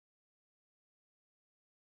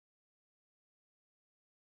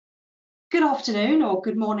Good afternoon or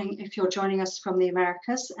good morning if you're joining us from the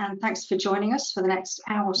Americas, and thanks for joining us for the next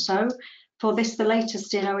hour or so for this, the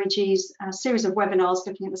latest in OAG's series of webinars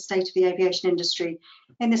looking at the state of the aviation industry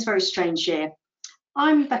in this very strange year.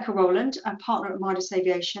 I'm Becca Rowland, a partner at MIDAS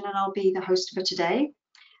Aviation, and I'll be the host for today.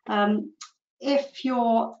 If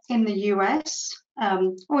you're in the US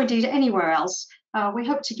or indeed anywhere else, we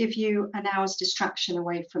hope to give you an hour's distraction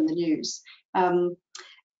away from the news.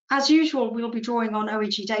 As usual, we'll be drawing on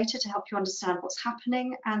OAG data to help you understand what's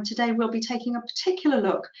happening, and today we'll be taking a particular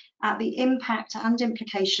look at the impact and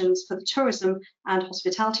implications for the tourism and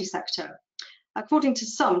hospitality sector. According to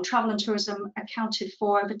some, travel and tourism accounted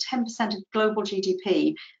for over 10% of global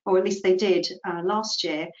GDP, or at least they did last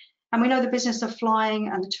year. And we know the business of flying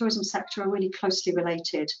and the tourism sector are really closely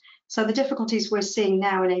related. So the difficulties we're seeing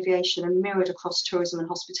now in aviation are mirrored across tourism and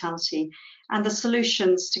hospitality. And the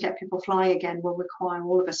solutions to get people flying again will require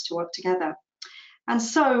all of us to work together. And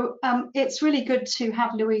so it's really good to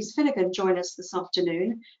have Louise Finnegan join us this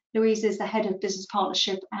afternoon. Louise is the head of business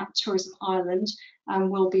partnership at Tourism Ireland, and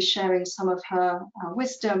will be sharing some of her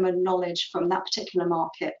wisdom and knowledge from that particular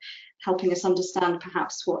market, helping us understand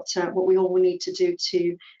perhaps what we all will need to do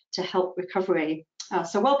to help recovery.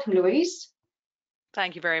 So welcome, Louise.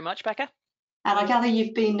 Thank you very much, Becca. And I gather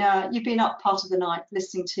you've been up part of the night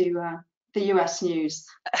listening to the US news.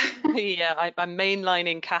 Yeah, I'm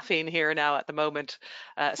mainlining caffeine here now at the moment,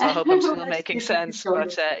 so I hope I'm still making sense.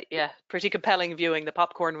 But yeah, pretty compelling viewing. The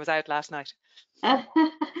popcorn was out last night.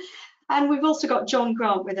 And we've also got John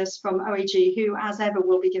Grant with us from OAG, who, as ever,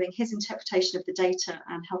 will be giving his interpretation of the data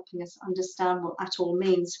and helping us understand what that all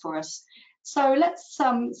means for us. So let's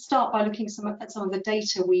start by looking at some of the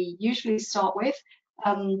data we usually start with,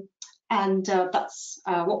 and that's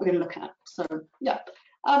what we're going to look at. So yeah,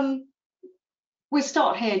 we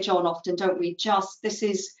start here, John, often, don't we? This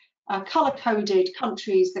is color-coded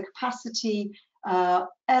countries, the capacity,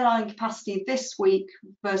 airline capacity this week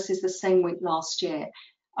versus the same week last year.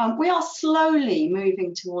 We are slowly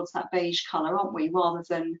moving towards that beige color, aren't we, rather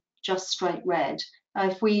than just straight red.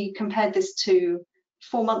 If we compared this to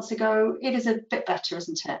 4 months ago, it is a bit better,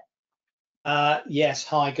 isn't it? Yes.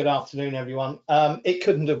 Hi, good afternoon, everyone. It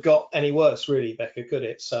couldn't have got any worse, really, Becca, could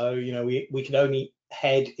it? So, you know, we could only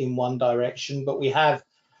head in one direction, but we have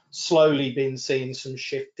slowly been seeing some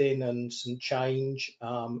shifting and some change.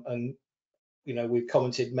 And, you know, we've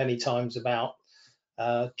commented many times about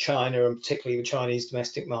China and particularly the Chinese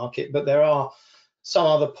domestic market, but there are some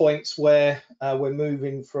other points where we're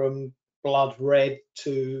moving from blood red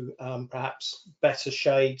to perhaps better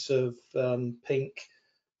shades of pink.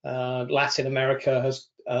 Latin America has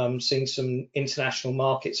seen some international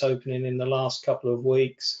markets opening in the last couple of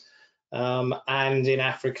weeks, and in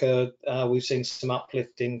Africa we've seen some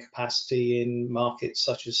uplift in capacity in markets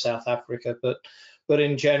such as South Africa, but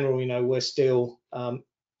in general, you know, we're still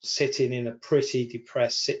sitting in a pretty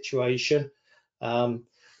depressed situation.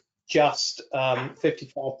 Just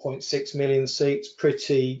 55.6 million seats,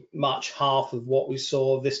 pretty much half of what we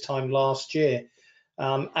saw this time last year,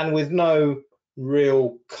 and with no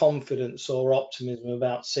real confidence or optimism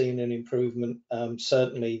about seeing an improvement,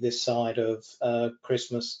 certainly this side of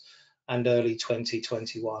Christmas and early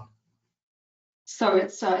 2021. So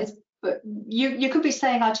but you could be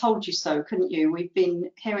saying I told you so, couldn't you? We've been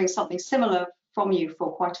hearing something similar from you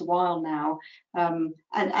for quite a while now, and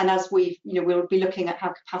as we'll be looking at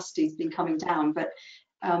how capacity has been coming down, but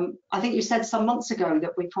I think you said some months ago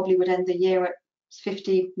that we probably would end the year at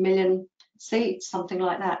 50 million seats, something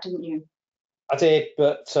like that, didn't you? I did,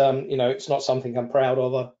 but you know, it's not something I'm proud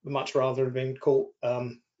of. I'd much rather have been caught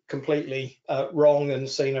completely wrong and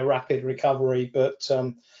seen a rapid recovery, but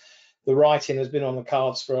the writing has been on the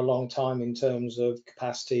cards for a long time in terms of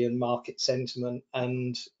capacity and market sentiment,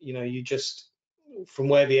 and you know, you just, from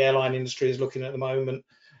where the airline industry is looking at the moment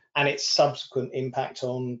and its subsequent impact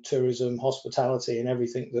on tourism, hospitality and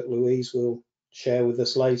everything that Louise will share with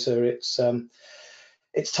us later, it's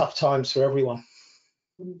tough times for everyone.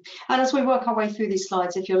 And as we work our way through these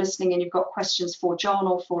slides, if you're listening and you've got questions for John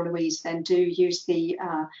or for Louise, then do use the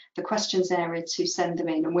questions area to send them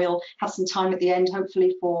in, and we'll have some time at the end,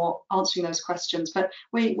 hopefully, for answering those questions. But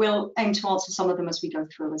we will aim to answer some of them as we go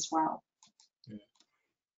through as well.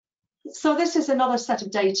 So this is another set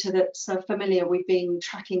of data that's familiar. We've been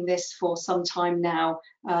tracking this for some time now.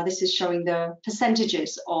 This is showing the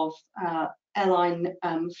percentages of airline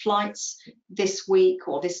flights this week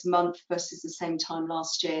or this month versus the same time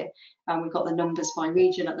last year. We've got the numbers by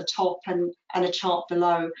region at the top and a chart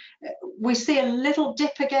below. We see a little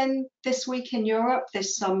dip again this week in Europe.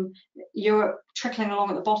 There's some Europe trickling along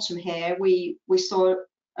at the bottom here. We saw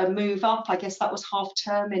a move up. I guess that was half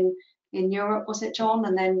term in in Europe, was it, John?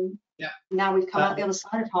 And then now we've come out the other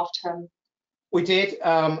side of half term. We did,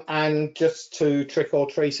 and just to trick or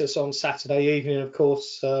treat us on Saturday evening, of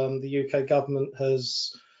course, the UK government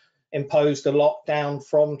has imposed a lockdown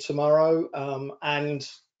from tomorrow, and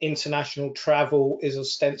international travel is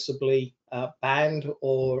ostensibly banned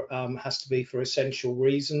or has to be for essential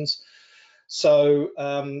reasons. So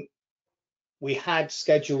we had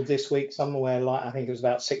scheduled this week somewhere like, I think it was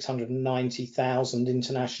about 690,000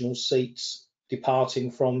 international seats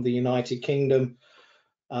departing from the United Kingdom.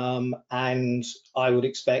 And I would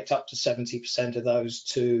expect up to 70% of those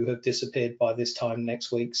to have disappeared by this time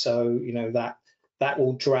next week. So, you know, that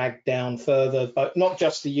will drag down further, but not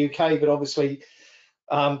just the UK, but obviously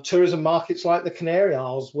tourism markets like the Canary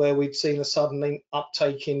Isles, where we'd seen a sudden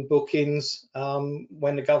uptake in bookings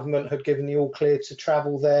when the government had given the all clear to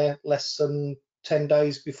travel there less than 10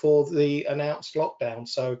 days before the announced lockdown.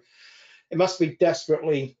 So it must be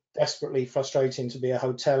desperately frustrating to be a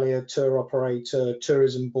hotelier, tour operator,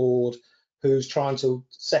 tourism board who's trying to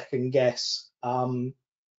second guess,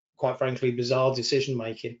 quite frankly, bizarre decision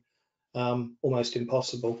making, almost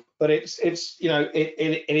impossible. But it's you know,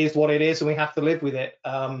 it is what it is, and we have to live with it.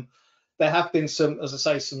 There have been some, as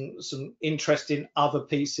I say, some interesting other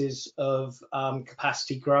pieces of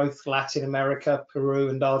capacity growth. Latin America, Peru,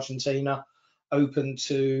 and Argentina open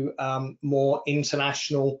to more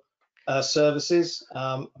international services.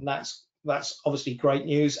 And that's obviously great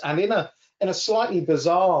news. And in a slightly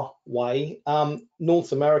bizarre way,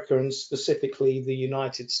 North America, and specifically the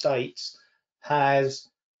United States, has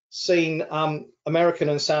seen American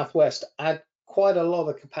and Southwest add quite a lot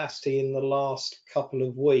of capacity in the last couple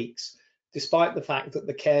of weeks, despite the fact that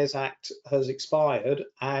the CARES Act has expired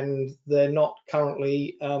and they're not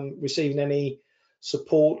currently receiving any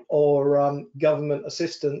support or government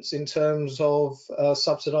assistance in terms of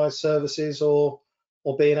subsidized services or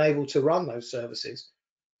being able to run those services.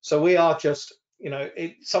 So we are just, you know,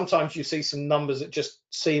 sometimes you see some numbers that just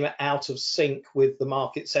seem out of sync with the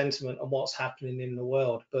market sentiment and what's happening in the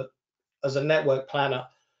world. But as a network planner,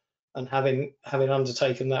 and having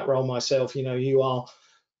undertaken that role myself, you know, you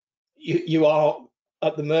are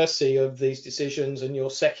at the mercy of these decisions, and you're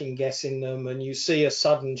second guessing them, and you see a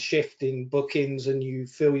sudden shift in bookings and you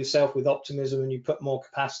fill yourself with optimism and you put more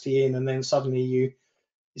capacity in, and then suddenly you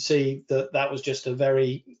see that was just a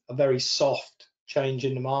very soft change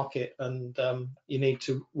in the market, and you need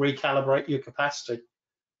to recalibrate your capacity.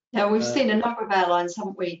 Yeah, we've seen a number of airlines,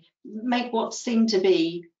 haven't we, make what seem to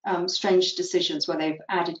be strange decisions where they've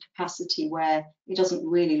added capacity where it doesn't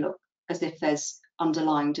really look as if there's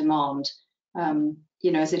underlying demand.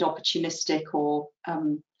 You know, is it opportunistic or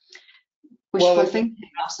wishful thinking,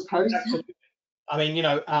 I suppose? I mean, you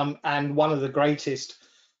know, and one of the greatest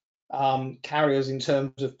carriers in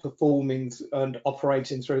terms of performing and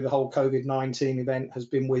operating through the whole COVID-19 event has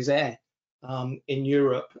been Wizz Air in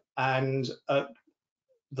Europe. And at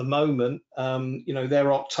the moment, you know,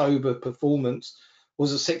 their October performance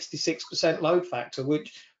was a 66% load factor,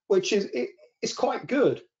 which is quite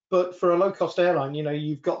good. But for a low-cost airline, you know,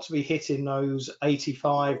 you've got to be hitting those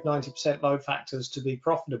 85–90% load factors to be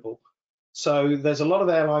profitable. So there's a lot of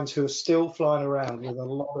airlines who are still flying around with a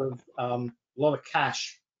lot of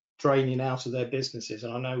cash draining out of their businesses,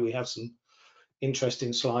 and I know we have some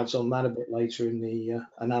interesting slides on that a bit later in the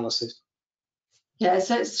analysis. Yeah,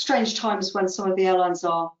 so it's strange times when some of the airlines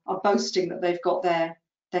are boasting that they've got their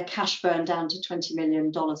cash burn down to $20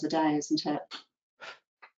 million a day, isn't it?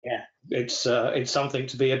 Yeah, it's something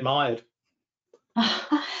to be admired.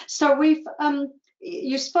 So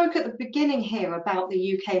you spoke at the beginning here about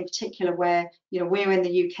the UK in particular, where, you know, we're in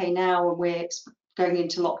the UK now and we're going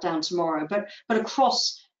into lockdown tomorrow, but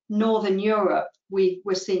across Northern Europe,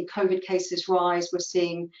 we're seeing COVID cases rise. We're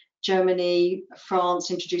seeing Germany, France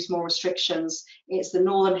introduce more restrictions. It's the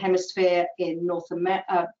Northern Hemisphere in North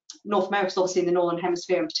America is obviously in the Northern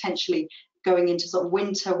Hemisphere, and potentially going into sort of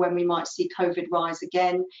winter when we might see COVID rise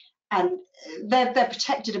again. And they're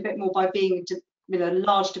protected a bit more by being, you know,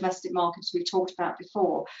 large domestic markets we talked about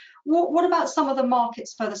before. What about some of the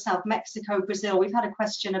markets further south, Mexico, Brazil? We've had a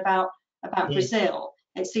question about Brazil.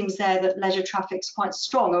 It seems there that leisure traffic's quite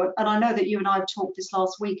strong, and I know that you and I talked this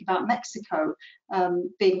last week about Mexico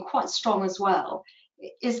being quite strong as well.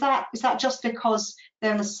 Is that just because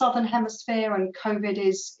they're in the southern hemisphere and COVID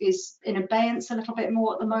is in abeyance a little bit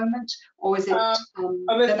more at the moment, or is it that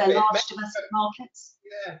they're large domestic markets?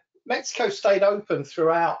 Yeah, Mexico stayed open,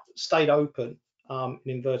 in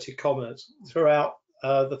inverted commas, throughout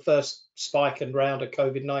the first spike and round of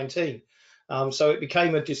COVID-19. So it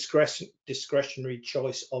became a discretionary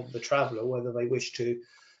choice of the traveller whether they wish to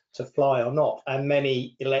fly or not, and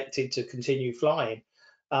many elected to continue flying.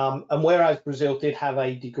 And whereas Brazil did have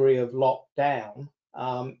a degree of lockdown,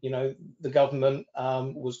 the government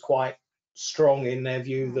was quite strong in their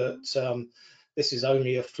view that this is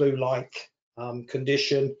only a flu-like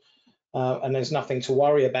condition and there's nothing to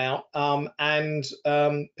worry about. And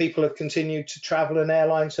people have continued to travel and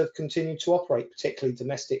airlines have continued to operate, particularly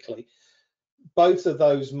domestically. Both of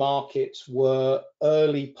those markets were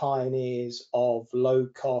early pioneers of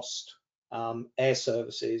low-cost air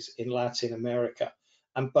services in Latin America.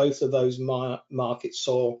 And both of those markets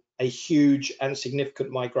saw a huge and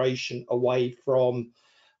significant migration away from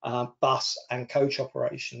bus and coach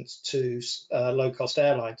operations to low-cost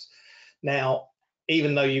airlines. Now,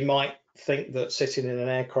 even though you might think that sitting in an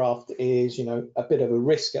aircraft is, a bit of a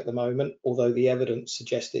risk at the moment, although the evidence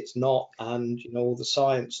suggests it's not, and all the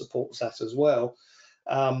science supports that as well,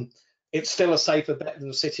 it's still a safer bet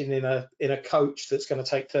than sitting in a coach that's going to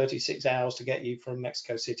take 36 hours to get you from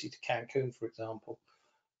Mexico City to Cancun, for example.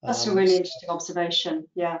 That's a really interesting observation.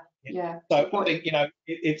 Yeah. So I think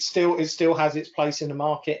it still has its place in the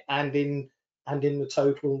market and in the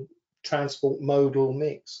total transport modal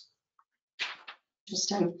mix.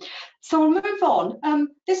 Interesting. So we'll move on.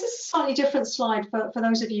 This is a slightly different slide for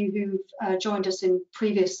those of you who've joined us in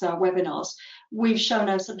previous webinars. We've shown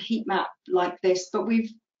a sort of heat map like this, but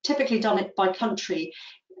we've typically done it by country.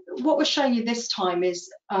 What we're showing you this time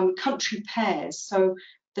is country pairs. So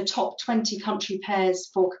the top 20 country pairs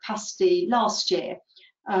for capacity last year.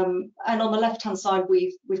 And on the left-hand side,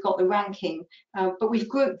 we've got the ranking, but we've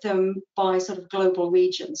grouped them by sort of global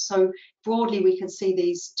regions. So broadly, we can see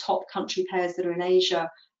these top country pairs that are in Asia,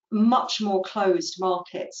 much more closed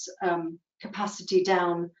markets, capacity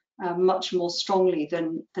down much more strongly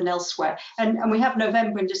than elsewhere. And we have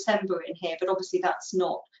November and December in here, but obviously that's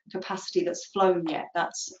not capacity that's flown yet.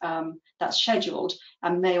 That's scheduled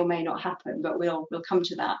and may or may not happen, but we'll come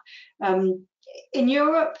to that. In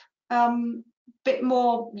Europe, bit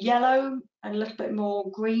more yellow and a little bit more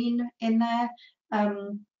green in there.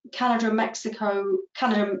 Canada and Mexico,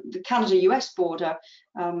 the Canada-US border,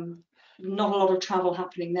 not a lot of travel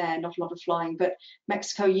happening there, not a lot of flying, but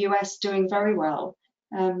Mexico-US doing very well.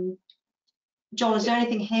 John, is there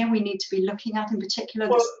anything here we need to be looking at in particular?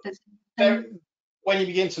 Well, when you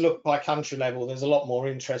begin to look by country level, there's a lot more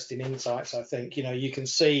interesting insights, I think. You can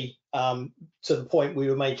see, to the point we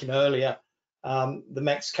were making earlier, the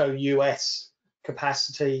Mexico-US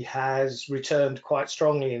capacity has returned quite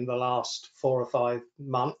strongly in the last 4 or 5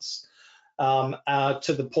 months, to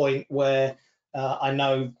the point where I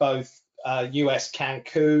know both US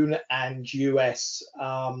Cancun and US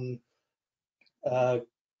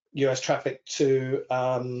traffic to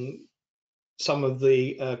some of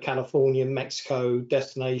the California, Mexico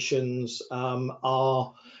destinations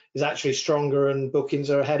is actually stronger, and bookings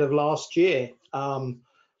are ahead of last year.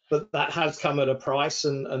 But that has come at a price,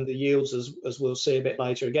 and the yields, as we'll see a bit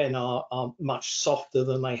later again, are much softer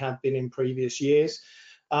than they have been in previous years.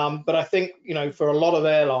 But I think, for a lot of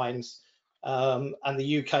airlines, and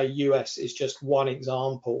the UK-US is just one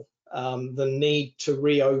example, the need to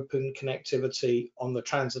reopen connectivity on the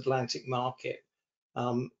transatlantic market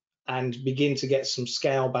and begin to get some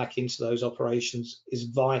scale back into those operations is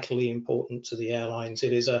vitally important to the airlines.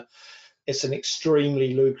 It's an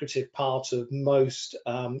extremely lucrative part of most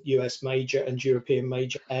US major and European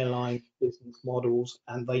major airline business models,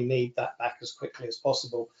 and they need that back as quickly as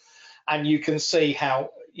possible. And you can see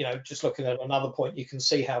how, just looking at another point, you can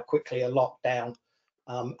see how quickly a lockdown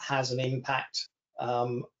has an impact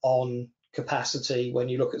on capacity when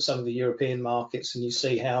you look at some of the European markets, and you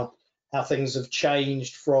see how things have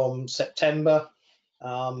changed from September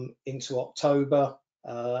into October.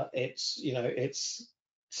 It's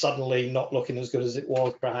suddenly not looking as good as it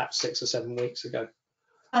was perhaps 6 or 7 weeks ago.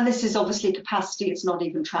 And this is obviously capacity, it's not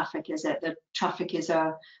even traffic, is it? The traffic is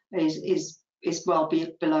well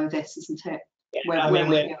below this, isn't it?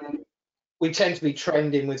 Yeah, we tend to be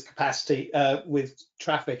trending with capacity, with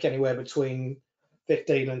traffic anywhere between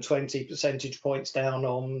 15 and 20 percentage points down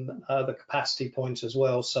on the capacity point as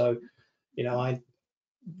well. So,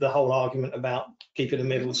 the whole argument about keeping the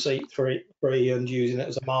middle seat free and using it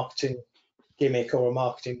as a marketing gimmick or a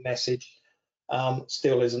marketing message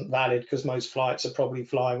still isn't valid, because most flights are probably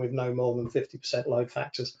flying with no more than 50% load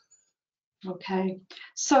factors. Okay,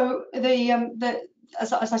 so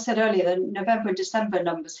as I said earlier, the November and December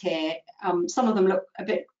numbers here, some of them look a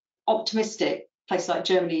bit optimistic. Places like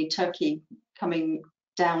Germany, Turkey coming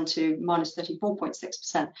down to minus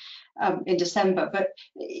 34.6% in December. But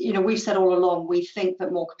we've said all along we think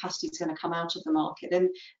that more capacity is going to come out of the market, and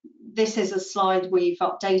this is a slide we've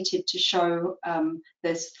updated to show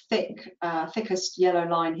this thickest yellow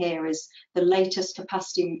line here is the latest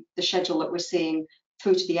capacity, the schedule that we're seeing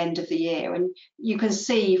through to the end of the year. And you can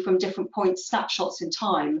see from different points, snapshots in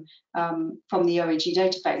time from the OAG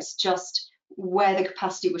database, just where the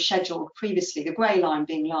capacity was scheduled previously, the grey line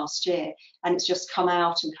being last year, and it's just come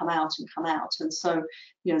out and come out and come out. And so,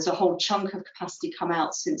 you know, there's a whole chunk of capacity come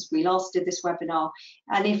out since we last did this webinar.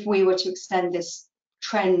 And if we were to extend this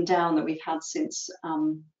trend down that we've had since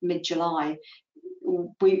mid-July,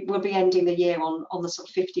 we will be ending the year on the sort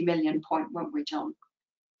of 50 million point, won't we, John?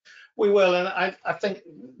 We will, and I think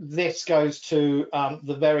this goes to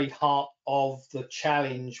the very heart of the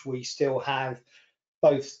challenge we still have,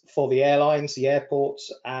 both for the airlines, the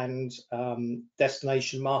airports, and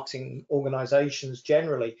destination marketing organizations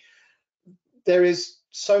generally. There is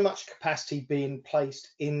so much capacity being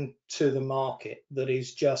placed into the market that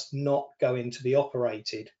is just not going to be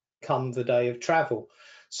operated come the day of travel.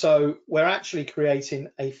 So we're actually creating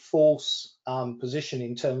a false position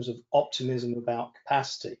in terms of optimism about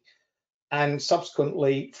capacity, and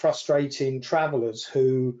subsequently frustrating travelers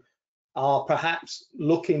who are perhaps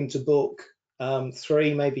looking to book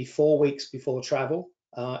 3, maybe 4 weeks before travel,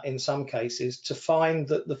 in some cases, to find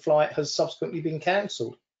that the flight has subsequently been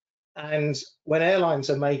cancelled. And when airlines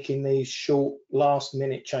are making these short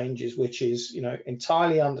last-minute changes, which is, you know,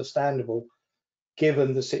 entirely understandable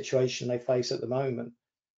given the situation they face at the moment,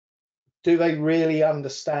 do they really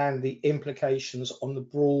understand the implications on the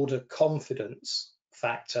broader confidence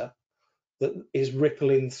factor that is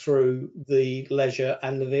rippling through the leisure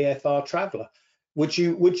and the VFR traveller? Would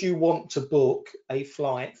you want to book a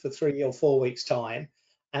flight for 3 or 4 weeks' time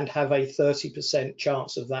and have a 30%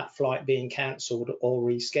 chance of that flight being cancelled or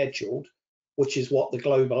rescheduled, which is what the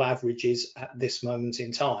global average is at this moment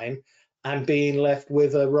in time, and being left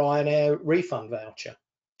with a Ryanair refund voucher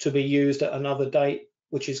to be used at another date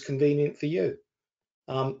which is convenient for you,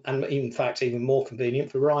 and in fact even more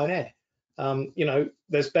convenient for Ryanair? You know,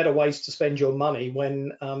 there's better ways to spend your money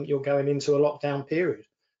when you're going into a lockdown period.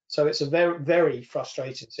 So it's a very, very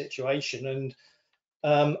frustrating situation, and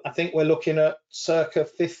I think we're looking at circa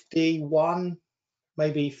 51,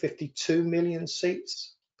 maybe 52 million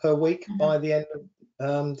seats per week by the end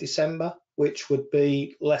of December, which would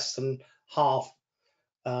be less than half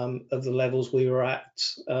of the levels we were at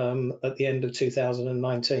the end of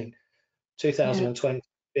 2019. 2020 has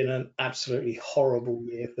been an absolutely horrible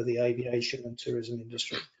year for the aviation and tourism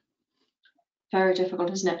industry. Very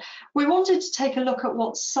difficult, isn't it? We wanted to take a look at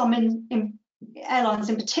what some airlines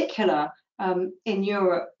in particular in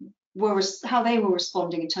Europe how they were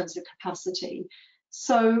responding in terms of capacity.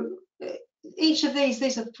 So each of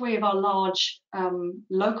these are 3 of our large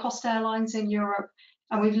low-cost airlines in Europe,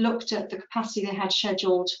 and we've looked at the capacity they had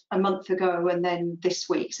scheduled a month ago and then this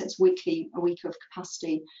week, so it's a week of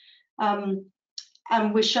capacity.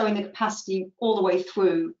 And we're showing the capacity all the way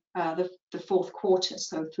through the fourth quarter,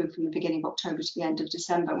 so through from the beginning of October to the end of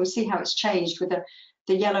December. We see how it's changed with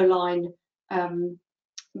the yellow line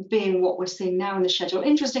being what we're seeing now in the schedule.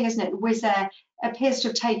 Interesting, isn't it? Wizz Air appears to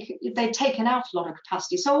have they'd taken out a lot of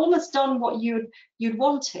capacity, so almost done what you'd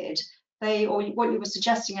wanted, or what you were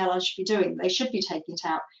suggesting airlines should be doing. They should be taking it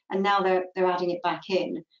out, and now they're adding it back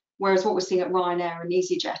in. Whereas what we're seeing at Ryanair and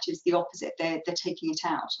EasyJet is the opposite. They're taking it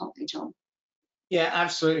out, aren't they, John? Yeah,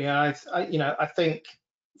 absolutely. I think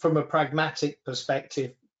from a pragmatic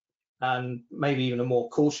perspective, and maybe even a more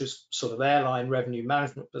cautious sort of airline revenue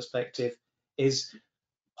management perspective, is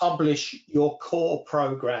publish your core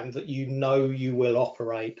program that you know you will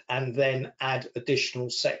operate, and then add additional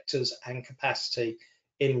sectors and capacity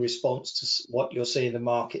in response to what you're seeing the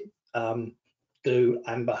market do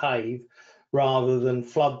and behave, rather than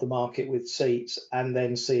flood the market with seats and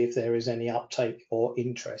then see if there is any uptake or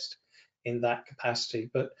interest in that capacity.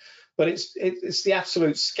 But it's the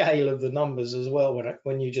absolute scale of the numbers as well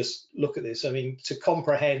when you just look at this. I mean, to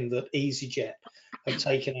comprehend that EasyJet have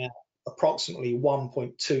taken out approximately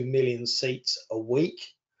 1.2 million seats a week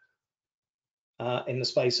in the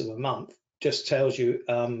space of a month just tells you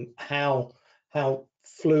how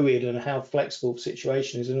fluid and how flexible the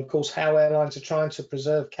situation is, and of course how airlines are trying to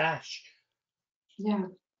preserve cash. Yeah.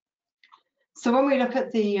 So when we look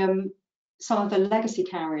at the some of the legacy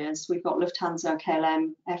carriers, we've got Lufthansa,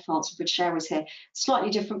 KLM, Air France, and British Airways here. Slightly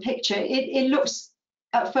different picture. It looks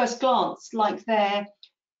at first glance like they're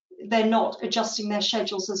not adjusting their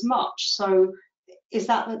schedules as much. So is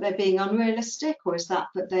that they're being unrealistic, or is that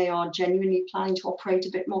they are genuinely planning to operate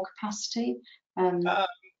a bit more capacity?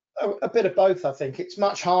 A bit of both, I think. It's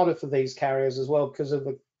much harder for these carriers as well because of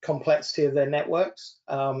the complexity of their networks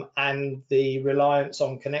and the reliance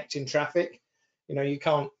on connecting traffic. You know,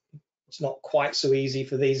 it's not quite so easy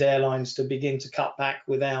for these airlines to begin to cut back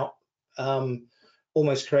without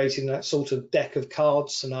almost creating that sort of deck of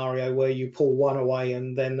cards scenario where you pull one away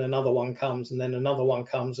and then another one comes and then another one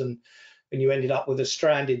comes, and you ended up with a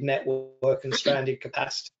stranded network and stranded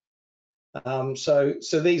capacity. So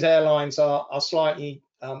these airlines are slightly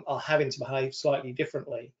are having to behave slightly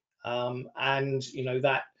differently, and you know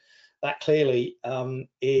that clearly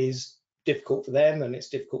is difficult for them, and it's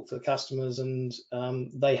difficult for the customers, and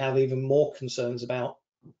they have even more concerns about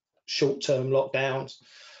short-term lockdowns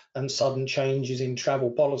and sudden changes in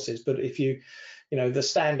travel policies. But if you know, the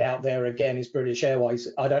standout there again is British Airways.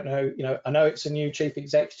 I don't know, you know, I know it's a new chief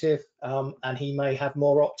executive, and he may have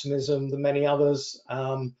more optimism than many others,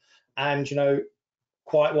 and you know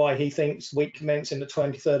quite why he thinks week commencing the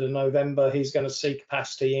 23rd of November he's going to see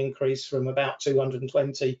capacity increase from about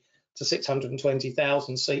 220 to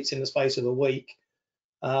 620,000 seats in the space of a week.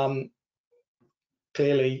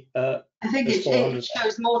 Clearly, I think it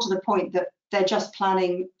shows more to the point that they're just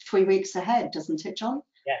planning 3 weeks ahead, doesn't it, John?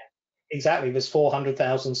 Yeah, exactly. There's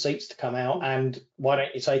 400,000 seats to come out, and why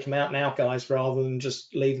don't you take them out now, guys, rather than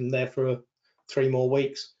just leave them there for 3 more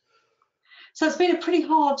weeks? So it's been a pretty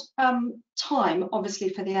hard time, obviously,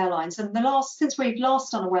 for the airlines. And since we've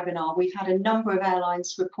last done a webinar, we've had a number of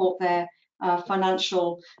airlines report their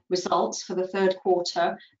financial results for the third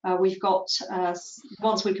quarter. We've got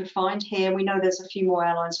ones we could find here. We know there's a few more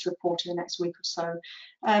airlines to report in the next week or so.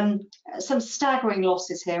 Some staggering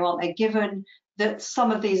losses here, aren't they? Given that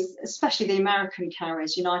some of these, especially the American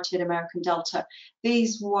carriers, United, American, Delta,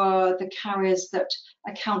 these were the carriers that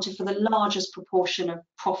accounted for the largest proportion of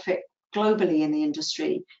profit globally in the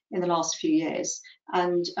industry in the last few years.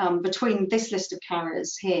 And between this list of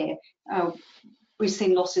carriers here, we've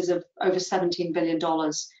seen losses of over $17 billion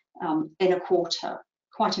in a quarter.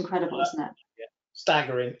 Quite incredible, isn't it? Yeah,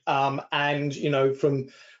 staggering. And you know, from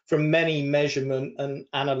many measurement and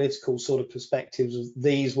analytical sort of perspectives,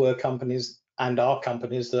 these were companies and are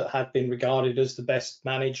companies that have been regarded as the best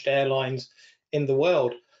managed airlines in the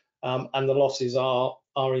world, and the losses are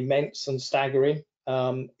immense and staggering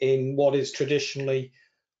in what is traditionally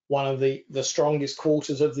one of the strongest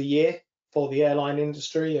quarters of the year for the airline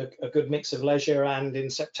industry, a good mix of leisure and in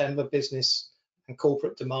September business and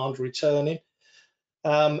corporate demand returning.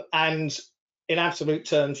 And in absolute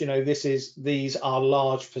terms, you know, these are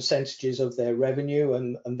large percentages of their revenue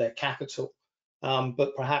and their capital.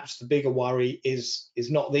 But perhaps the bigger worry is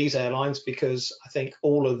not these airlines, because I think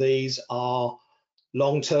all of these are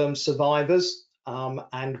long-term survivors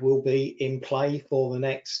and will be in play for the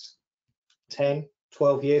next 10,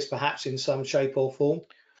 12 years, perhaps in some shape or form.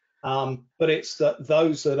 But it's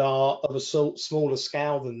those that are of a smaller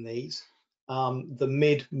scale than these, the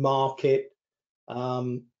mid-market,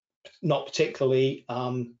 not particularly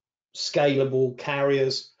scalable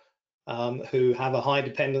carriers who have a high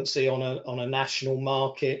dependency on a national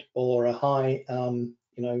market, or a high you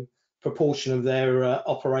know, proportion of their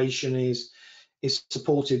operation is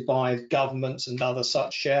supported by governments and other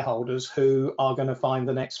such shareholders, who are going to find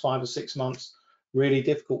the next 5 or 6 months really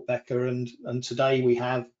difficult, Becca. And today we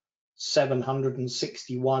have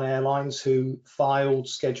 761 airlines who filed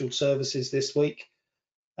scheduled services this week,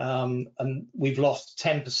 and we've lost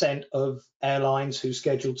 10% of airlines who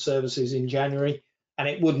scheduled services in January, and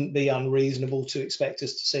it wouldn't be unreasonable to expect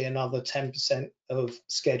us to see another 10% of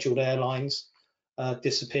scheduled airlines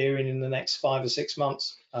disappearing in the next 5 or 6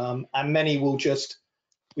 months, and many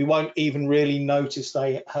we won't even really notice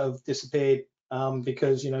they have disappeared,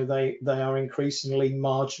 because you know they are increasingly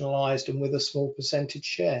marginalized and with a small percentage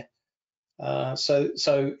share.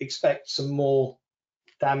 So expect some more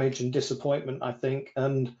damage and disappointment, I think.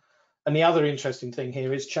 And the other interesting thing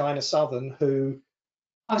here is China Southern, who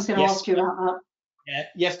I was going to ask you about that. Yeah,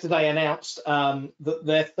 yesterday announced that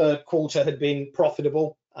their third quarter had been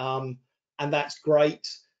profitable, and that's great.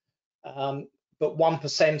 But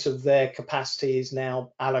 1% of their capacity is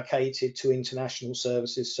now allocated to international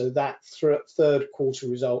services. So that third quarter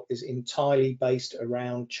result is entirely based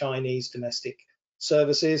around Chinese domestic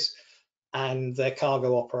services and their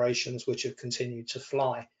cargo operations, which have continued to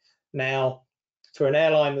fly. Now, for an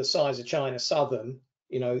airline the size of China Southern,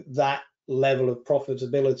 you know, that level of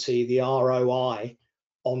profitability, the ROI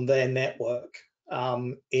on their network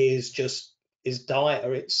is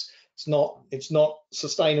dire. It's not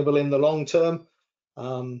sustainable in the long term.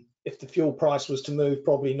 If the fuel price was to move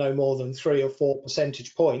probably no more than 3 or 4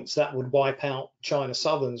 percentage points, that would wipe out China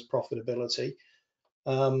Southern's profitability,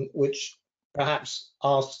 which perhaps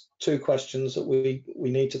asks 2 questions that we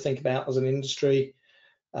need to think about as an industry.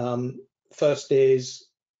 First is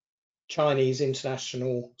Chinese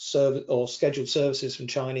international service or scheduled services from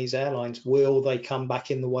Chinese airlines. Will they come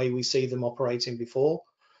back in the way we see them operating before?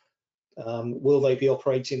 Will they be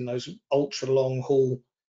operating those ultra long haul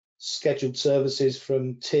scheduled services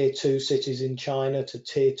from tier 2 cities in China to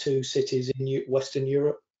tier 2 cities in Western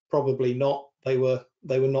Europe? Probably not. They were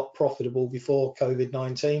not profitable before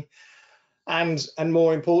COVID-19. And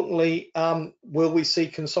more importantly, will we see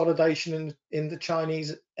consolidation in the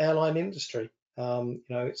Chinese airline industry?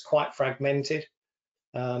 It's quite fragmented.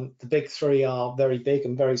 The big three are very big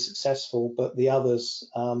and very successful, but the others,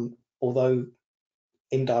 although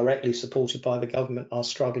indirectly supported by the government, are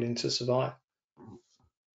struggling to survive.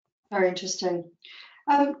 Very interesting.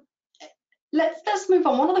 Let's move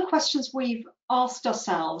on. One of the questions we've asked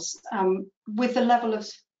ourselves with the level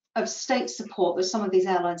of state support that some of these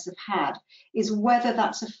airlines have had is whether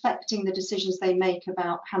that's affecting the decisions they make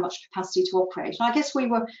about how much capacity to operate. And I guess we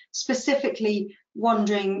were specifically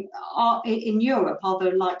wondering, in Europe, are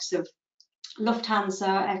the likes of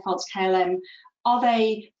Lufthansa, Air France, KLM, are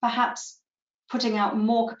they perhaps putting out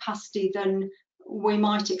more capacity than we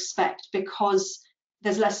might expect because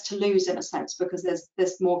there's less to lose, in a sense, because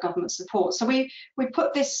there's more government support? So we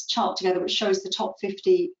put this chart together which shows the top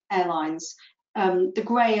 50 airlines. The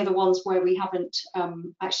grey are the ones where we haven't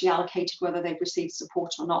actually allocated whether they've received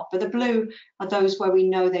support or not, but the blue are those where we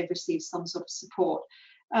know they've received some sort of support.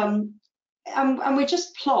 And we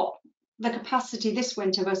just plot the capacity this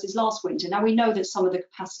winter versus last winter. Now we know that some of the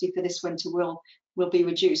capacity for this winter will be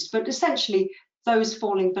reduced, but essentially those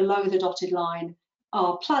falling below the dotted line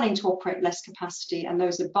are planning to operate less capacity, and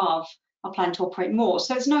those above are planning to operate more.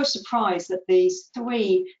 So it's no surprise that these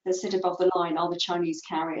three that sit above the line are the Chinese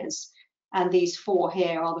carriers, and these four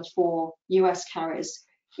here are the four US carriers.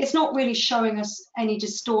 It's not really showing us any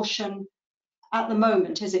distortion at the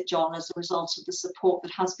moment, is it, John, as a result of the support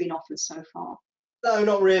that has been offered so far? No,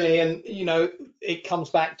 not really. And, it comes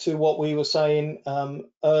back to what we were saying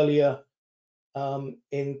earlier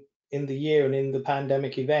in the year and in the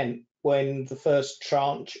pandemic event, when the first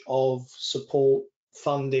tranche of support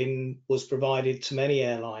funding was provided to many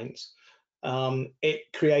airlines.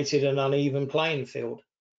 It created an uneven playing field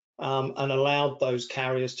and allowed those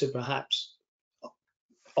carriers to perhaps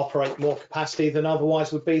operate more capacity than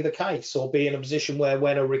otherwise would be the case, or be in a position where,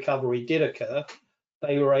 when a recovery did occur,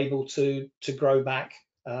 they were able to grow back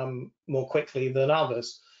more quickly than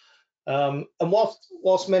others. And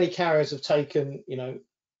whilst many carriers have taken,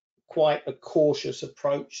 quite a cautious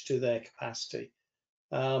approach to their capacity,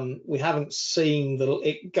 we haven't seen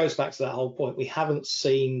it goes back to that whole point. We haven't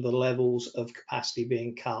seen the levels of capacity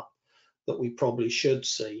being cut that we probably should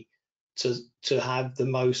see to have the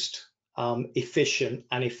most efficient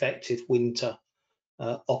and effective winter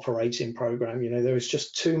operating program. There is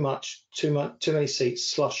just too many seats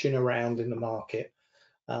slushing around in the market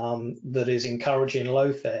that is encouraging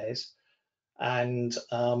low fares, and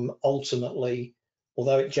ultimately,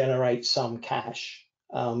 although it generates some cash,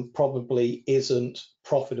 probably isn't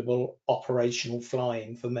profitable operational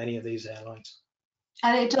flying for many of these airlines.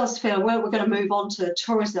 And it does feel, we're going to move on to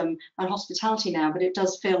tourism and hospitality now, but it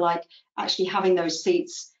does feel like actually having those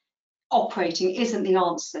seats operating isn't the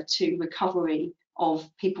answer to recovery of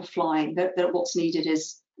people flying. That what's needed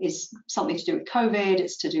is something to do with COVID,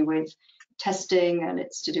 it's to do with testing, and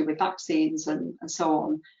it's to do with vaccines and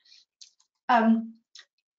so on.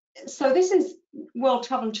 So this is World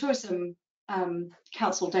Travel and Tourism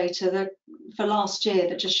Council data that for last year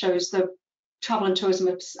that just shows the travel and tourism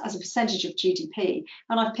as a percentage of GDP,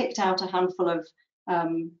 and I've picked out a handful of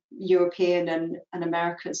European and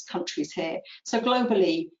America's countries here. So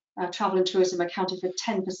globally, travel and tourism accounted for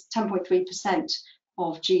 10.3%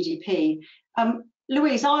 of GDP.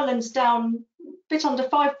 Louise, Ireland's down a bit under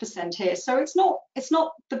 5% here, so it's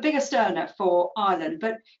not the biggest earner for Ireland,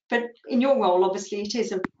 but in your role, obviously,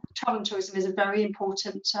 travel and tourism is a very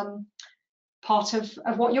important part of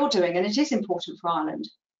what you're doing, and it is important for Ireland.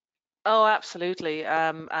 Oh, absolutely.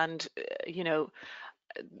 And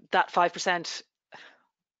that 5%,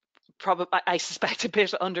 probably, I suspect, a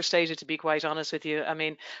bit understated, to be quite honest with you. I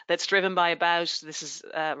mean, that's driven by this is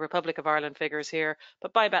Republic of Ireland figures here,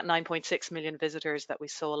 but by about 9.6 million visitors that we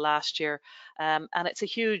saw last year. And it's a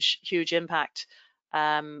huge impact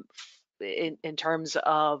in terms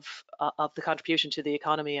of the contribution to the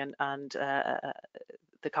economy and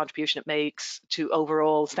the contribution it makes to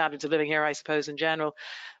overall standards of living here, I suppose, in general.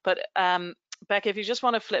 But Becca, if you just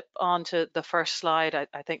want to flip on to the first slide,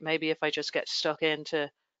 I think maybe if I just get stuck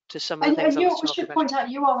into some of the things I was talking about. We should point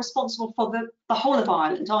out you are responsible for the whole of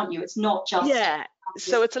Ireland, aren't you? It's not just... Yeah,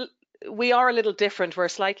 so we are a little different. We're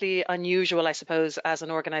slightly unusual, I suppose, as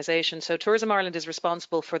an organisation. So Tourism Ireland is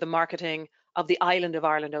responsible for the marketing of the island of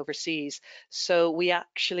Ireland overseas. So we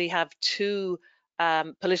actually have two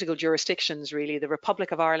political jurisdictions, really, the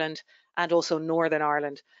Republic of Ireland and also Northern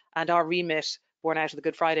Ireland. And our remit, born out of the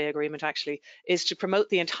Good Friday Agreement actually, is to promote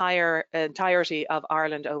the entirety of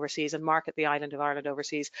Ireland overseas and market the island of Ireland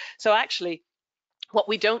overseas. So actually, what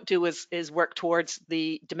we don't do is work towards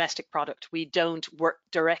the domestic product. We don't work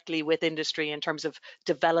directly with industry in terms of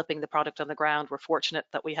developing the product on the ground. We're fortunate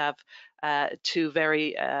that we have two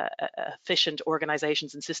very efficient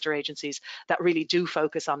organizations and sister agencies that really do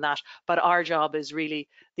focus on that. But our job is really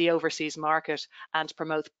the overseas market and to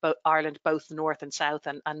promote Ireland, both north and south,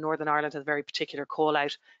 and Northern Ireland has a very particular call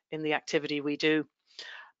out in the activity we do.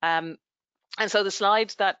 And so the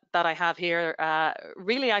slides that I have here,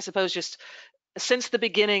 really, I suppose, just since the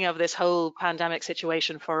beginning of this whole pandemic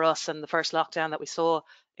situation for us and the first lockdown that we saw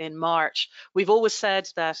in March, we've always said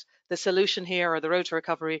that the solution here, or the road to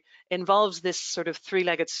recovery, involves this sort of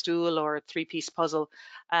three-legged stool or three-piece puzzle.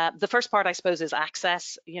 The first part, I suppose, is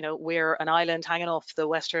access. You know, we're an island hanging off the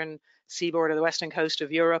western seaboard or the western coast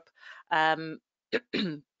of Europe. In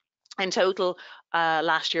total,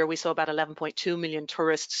 last year we saw about 11.2 million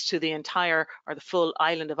tourists to the entire, or the full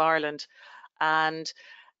island of Ireland. And,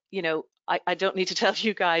 you know, I don't need to tell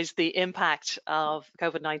you guys the impact of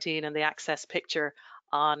COVID-19 and the access picture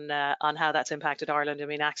on how that's impacted Ireland. I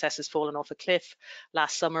mean, access has fallen off a cliff.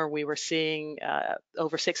 Last summer, we were seeing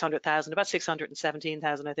over 600,000, about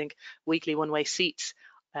 617,000, I think, weekly one-way seats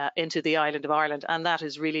into the island of Ireland, and that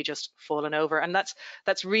has really just fallen over. And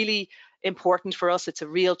that's really important for us. It's a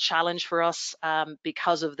real challenge for us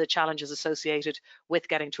because of the challenges associated with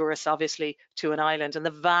getting tourists, obviously, to an island. And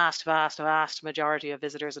the vast, vast, vast majority of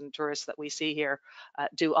visitors and tourists that we see here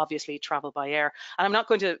do obviously travel by air. And I'm not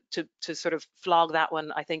going to sort of flog that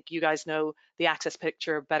one. I think you guys know the access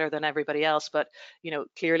picture better than everybody else, but you know,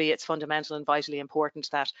 clearly it's fundamental and vitally important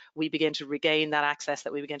that we begin to regain that access,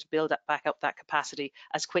 that we begin to build back up that capacity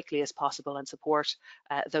as quickly as possible and support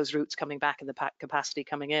those routes coming back and the capacity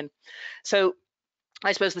coming in. So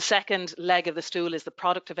I suppose the second leg of the stool is the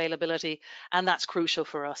product availability, and that's crucial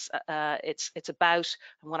for us. It's about,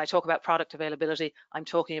 and when I talk about product availability, I'm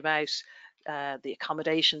talking about the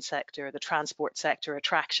accommodation sector, the transport sector,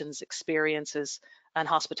 attractions, experiences, and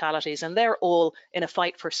hospitalities, and they're all in a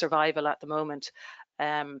fight for survival at the moment.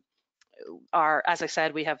 As I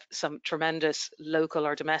said, we have some tremendous local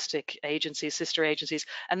or domestic agencies, sister agencies,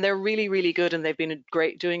 and they're really, really good, and they've been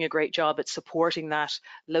doing a great job at supporting that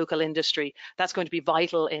local industry. That's going to be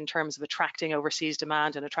vital in terms of attracting overseas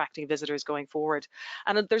demand and attracting visitors going forward.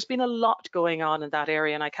 And there's been a lot going on in that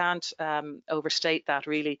area, and I can't overstate that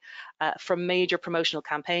really, from major promotional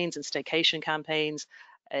campaigns and staycation campaigns,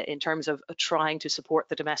 in terms of trying to support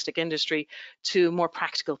the domestic industry, to more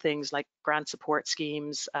practical things like grant support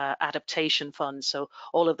schemes, adaptation funds. So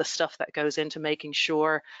all of the stuff that goes into making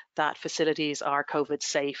sure that facilities are COVID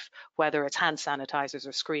safe, whether it's hand sanitizers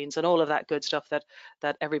or screens and all of that good stuff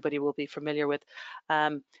that everybody will be familiar with.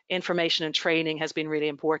 Information and training has been really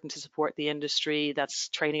important to support the industry. That's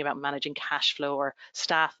training about managing cash flow or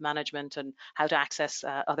staff management and how to access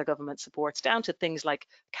other government supports, down to things like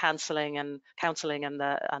counselling and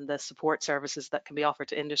the support services that can be offered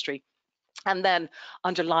to industry. And then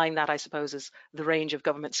underlying that, I suppose, is the range of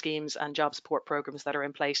government schemes and job support programs that are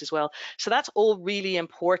in place as well. So that's all really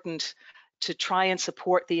important to try and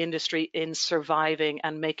support the industry in surviving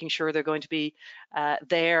and making sure they're going to be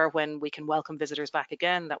there when we can welcome visitors back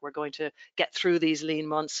again, that we're going to get through these lean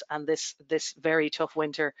months and this very tough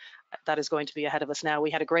winter that is going to be ahead of us now. We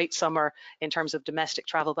had a great summer in terms of domestic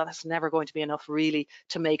travel, but that's never going to be enough really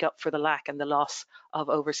to make up for the lack and the loss of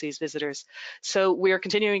overseas visitors. So we are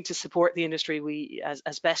continuing to support the industry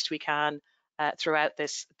as best we can throughout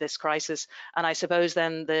this crisis. And I suppose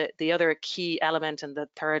then the other key element and the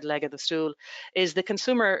third leg of the stool is the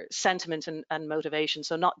consumer sentiment and motivation.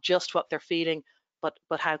 So not just what they're feeling, but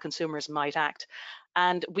how consumers might act.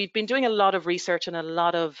 And we've been doing a lot of research and a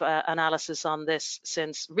lot of analysis on this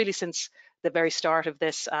since the very start of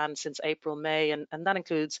this and since April, May, and that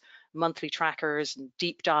includes monthly trackers,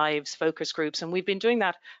 deep dives, focus groups. And we've been doing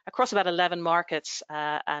that across about 11 markets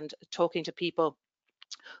and talking to people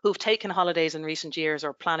who've taken holidays in recent years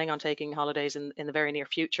or planning on taking holidays in the very near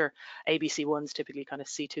future, ABC ones, typically kind of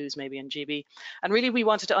C2s maybe in GB. And really we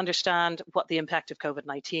wanted to understand what the impact of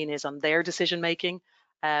COVID-19 is on their decision making,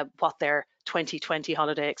 what their 2020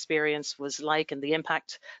 holiday experience was like and the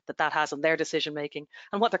impact that has on their decision making,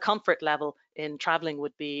 and what their comfort level in traveling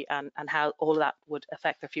would be, and how all of that would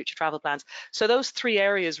affect their future travel plans. So those three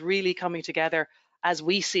areas really coming together as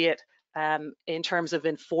we see it in terms of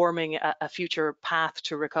informing a future path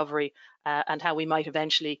to recovery and how we might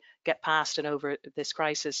eventually get past and over this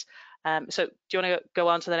crisis. So do you want to go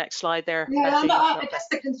on to the next slide there? Yeah, Becky? I guess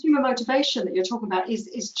the consumer motivation that you're talking about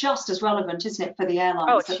is just as relevant, isn't it, for the airlines?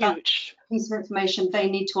 Oh, it's huge. That piece of information they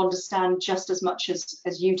need to understand just as much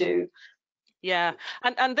as you do. Yeah,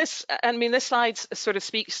 and this, I mean, this slide sort of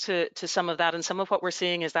speaks to some of that, and some of what we're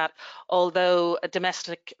seeing is that although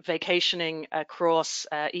domestic vacationing across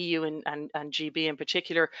EU and GB in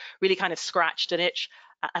particular really kind of scratched an itch,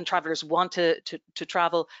 and travelers want to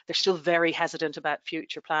travel, they're still very hesitant about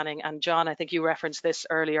future planning. And John, I think you referenced this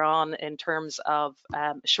earlier on in terms of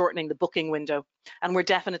shortening the booking window. And we're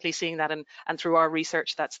definitely seeing that, and through our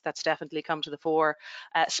research, that's definitely come to the fore.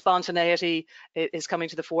 Spontaneity is coming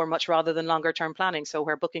to the fore much rather than longer term planning. So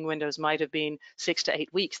where booking windows might have been 6 to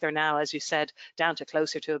 8 weeks, they're now, as you said, down to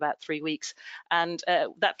closer to about 3 weeks. And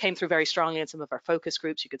that came through very strongly in some of our focus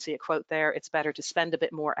groups. You could see a quote there: "It's better to spend a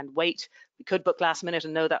bit more and wait. We could book last minute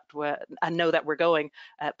and know that we're going,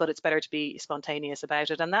 but it's better to be spontaneous about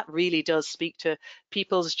it." And that really does speak to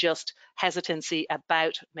people's just hesitancy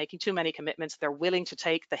about making too many commitments. They're willing to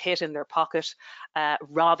take the hit in their pocket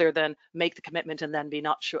rather than make the commitment and then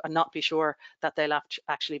not be sure that they'll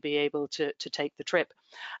actually be able to take the trip.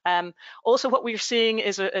 Also, what we're seeing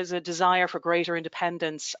is a desire for greater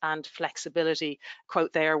independence and flexibility.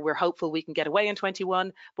 Quote there: "We're hopeful we can get away in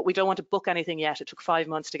 21, but we don't want to book anything yet. It took 5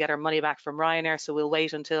 months to get our money back from Ryanair, so we'll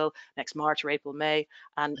wait until next March or April, May,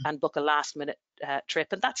 and book a last minute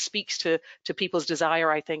trip." And that speaks to people's desire,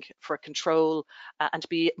 I think, for control and to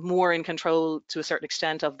be more in control to a certain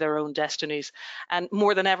extent of their own destinies. And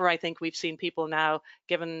more than ever, I think we've seen people now,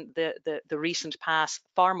 given the recent past,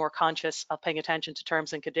 far more conscious of paying attention to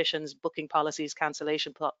terms and conditions, booking policies,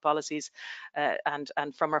 cancellation policies. And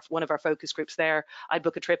from one of our focus groups there, I'd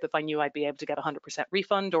book a trip if I knew I'd be able to get 100%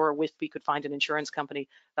 refund, or if we could find an insurance company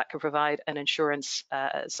that could provide an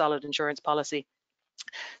solid insurance policy.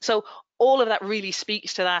 So all of that really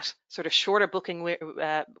speaks to that sort of shorter booking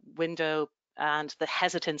window and the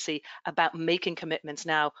hesitancy about making commitments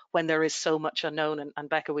now when there is so much unknown. And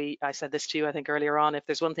Becca, I said this to you, I think, earlier on: if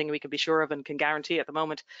there's one thing we can be sure of and can guarantee at the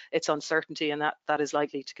moment, it's uncertainty, and that is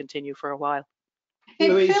likely to continue for a while.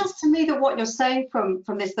 It feels to me that what you're saying from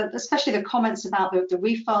this, that especially the comments about the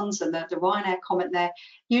refunds and the Ryanair comment there,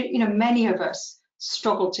 you know, many of us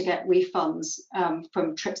struggled to get refunds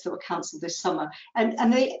from trips that were cancelled this summer,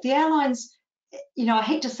 and the airlines, you know, I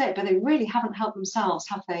hate to say it, but they really haven't helped themselves,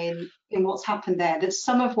 have they, in what's happened there? That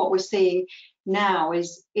some of what we're seeing now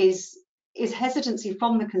is hesitancy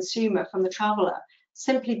from the consumer, from the traveller,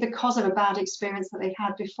 simply because of a bad experience that they've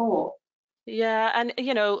had before. Yeah, and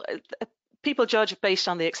you know, people judge based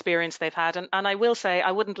on the experience they've had. And I will say, I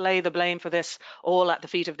wouldn't lay the blame for this all at the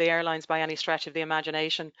feet of the airlines by any stretch of the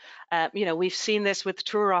imagination. You know, we've seen this with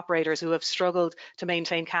tour operators who have struggled to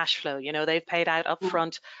maintain cash flow. You know, they've paid out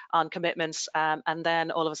upfront on commitments and then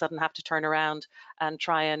all of a sudden have to turn around and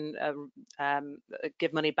try and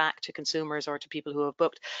give money back to consumers or to people who have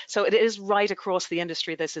booked. So it is right across the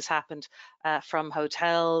industry this has happened, from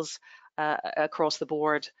hotels across the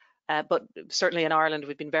board. But certainly in Ireland,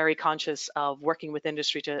 we've been very conscious of working with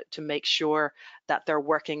industry to make sure that they're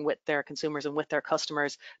working with their consumers and with their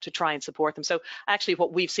customers to try and support them. So actually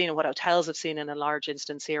what we've seen and what hotels have seen in a large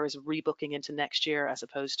instance here is rebooking into next year as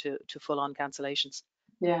opposed to full-on cancellations.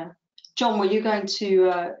 Yeah. John, were you going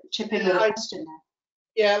to chip in with a question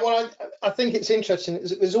there? Yeah, well, I think it's interesting.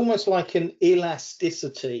 There's almost like an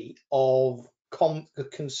elasticity of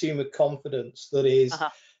consumer confidence that is,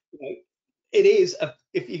 you know, it is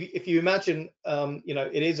if you imagine, you know,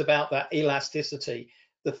 it is about that elasticity.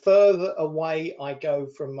 The further away I go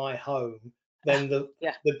from my home, then the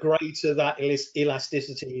greater that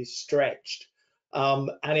elasticity is stretched,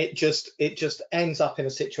 and it just ends up in a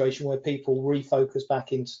situation where people refocus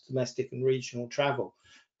back into domestic and regional travel.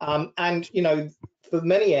 And you know, for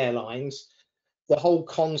many airlines, the whole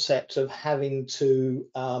concept of having to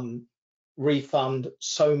refund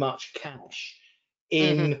so much cash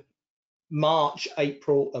in March,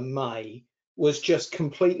 April and May was just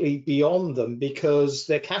completely beyond them, because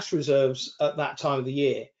their cash reserves at that time of the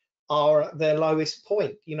year are at their lowest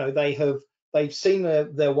point. You know, they've seen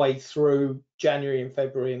their way through January and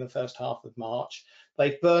February and the first half of March.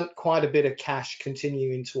 They've burnt quite a bit of cash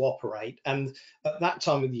continuing to operate, and at that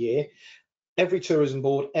time of the year, every tourism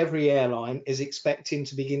board, every airline is expecting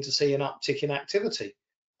to begin to see an uptick in activity.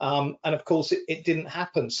 And of course, it didn't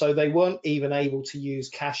happen. So they weren't even able to use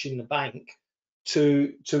cash in the bank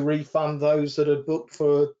to refund those that had booked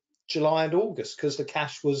for July and August, because the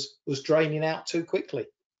cash was draining out too quickly.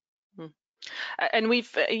 And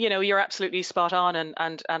we've, you know, you're absolutely spot on.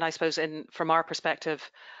 And I suppose from our perspective,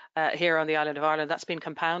 here on the island of Ireland. That's been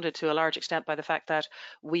compounded to a large extent by the fact that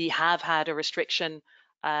we have had a restriction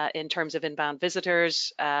in terms of inbound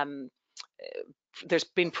visitors. There's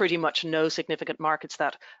been pretty much no significant markets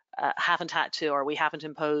that haven't had to, or we haven't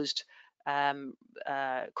imposed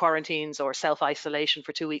quarantines or self-isolation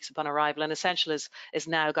for 2 weeks upon arrival, and essential is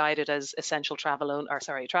now guided as essential travel only, or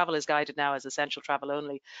sorry, travel is guided now as essential travel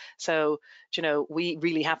only. So, you know, we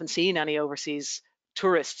really haven't seen any overseas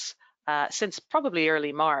tourists since probably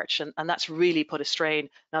early March, and that's really put a strain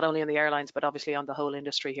not only on the airlines but obviously on the whole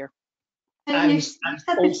industry here. And you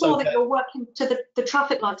said before that you're working to the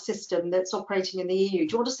traffic light system that's operating in the EU.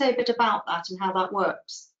 Do you want to say a bit about that and how that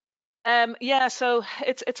works? Yeah, so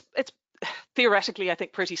it's theoretically, I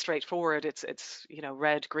think, pretty straightforward. It's you know,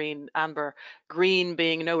 red, green, amber. Green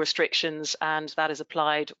being no restrictions, and that is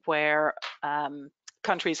applied where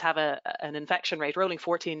countries have an infection rate, rolling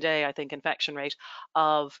 14-day, I think, infection rate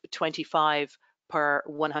of 25 per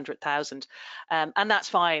 100,000, and that's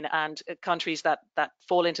fine. And countries that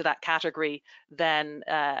fall into that category, then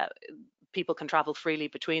people can travel freely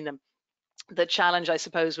between them. The challenge, I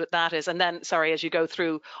suppose, with that is, and then, sorry, as you go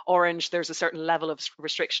through orange, there's a certain level of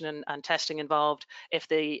restriction and testing involved. If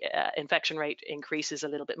the infection rate increases a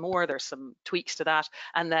little bit more, there's some tweaks to that.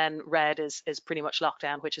 And then red is pretty much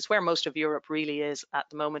lockdown, which is where most of Europe really is at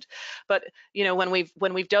the moment. But you know, when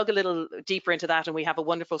we've dug a little deeper into that, and we have a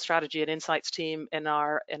wonderful strategy and insights team in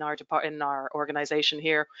our organization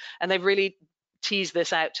here, and they've really teased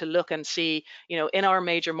this out to look and see, you know, in our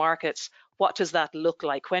major markets, what does that look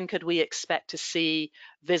like? When could we expect to see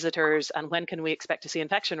visitors, and when can we expect to see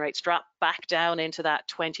infection rates drop back down into that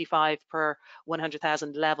 25 per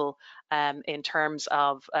 100,000 level in terms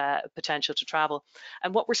of potential to travel?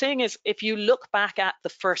 And what we're seeing is, if you look back at the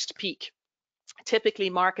first peak, typically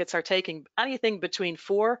markets are taking anything between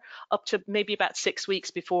 4 up to maybe about 6 weeks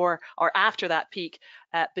before or after that peak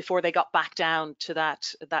before they got back down to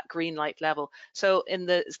that green light level. So in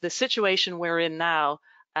the situation we're in now,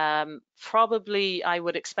 probably I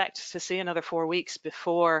would expect to see another 4 weeks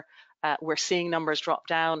before we're seeing numbers drop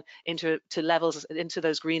down into levels, into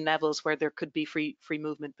those green levels, where there could be free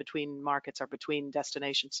movement between markets or between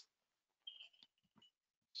destinations.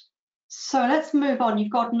 So let's move on.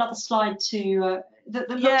 You've got another slide that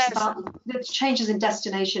looks about the changes in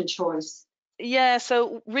destination choice. Yeah,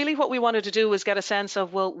 so really what we wanted to do was get a sense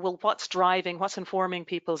of, well, what's informing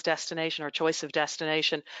people's destination or choice of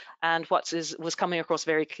destination. And what was coming across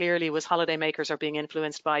very clearly was holidaymakers are being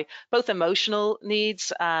influenced by both emotional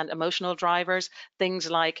needs and emotional drivers,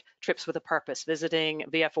 things like trips with a purpose, visiting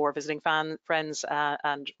VFR, visiting friends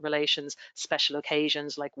and relations, special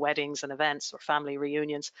occasions like weddings and events or family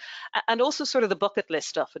reunions, and also sort of the bucket list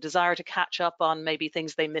stuff, a desire to catch up on maybe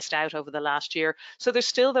things they missed out over the last year. So there's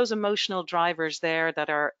still those emotional drivers there that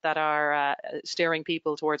are steering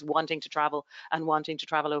people towards wanting to travel and wanting to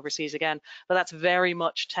travel overseas again, but that's very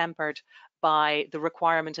much tempered by the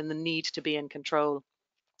requirement and the need to be in control.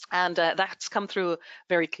 And that's come through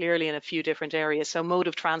very clearly in a few different areas. So mode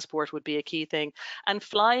of transport would be a key thing. And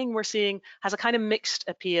flying, we're seeing, has a kind of mixed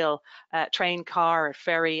appeal. Train, car,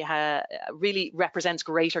 ferry really represents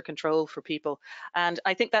greater control for people. And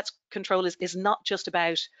I think that control is not just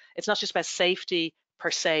about, it's not just about safety per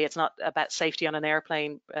se. It's not about safety on an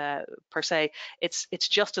airplane per se. It's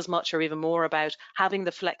just as much or even more about having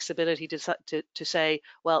the flexibility to say,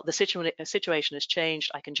 well, the situation has changed.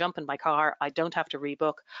 I can jump in my car. I don't have to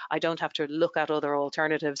rebook. I don't have to look at other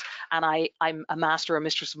alternatives. And I'm a master or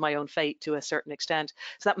mistress of my own fate to a certain extent.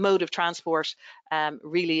 So that mode of transport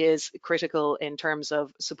really is critical in terms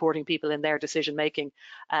of supporting people in their decision making.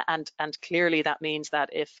 And clearly that means that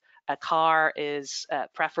if a car is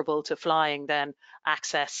preferable to flying, then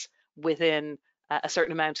access within a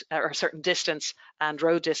certain amount or a certain distance and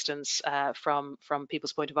road distance from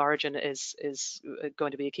people's point of origin is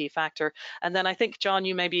going to be a key factor. And then I think, John,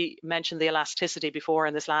 you maybe mentioned the elasticity before,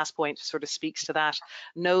 and this last point sort of speaks to that.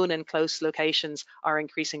 Known and close locations are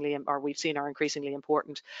increasingly, or we've seen, are increasingly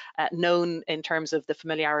important. Known in terms of the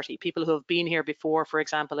familiarity, people who have been here before, for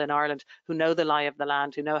example, in Ireland, who know the lie of the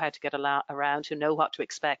land, who know how to get around, who know what to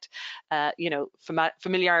expect. You know,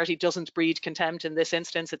 familiarity doesn't breed contempt in this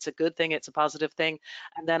instance. It's a good thing. It's a positive thing.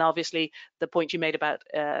 And then obviously the point you made about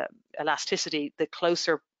elasticity, the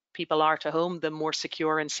closer people are to home, the more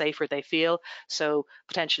secure and safer they feel. So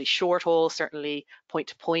potentially short haul, certainly point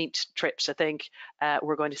to point trips, I think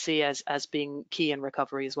we're going to see as being key in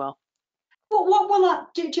recovery as well. What will that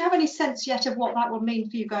do? Do you have any sense yet of what that will mean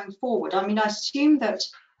for you going forward? I mean, I assume that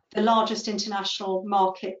the largest international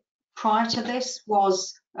market prior to this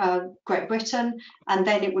was Great Britain, and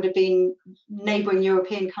then it would have been neighbouring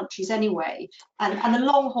European countries anyway. And the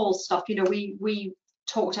long haul stuff, you know, we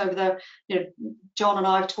talked over John and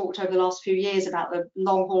I have talked over the last few years about the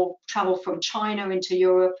long haul travel from China into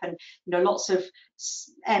Europe, and lots of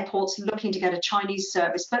airports looking to get a Chinese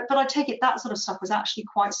service. But I take it that sort of stuff was actually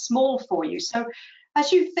quite small for you. So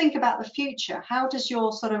as you think about the future, how does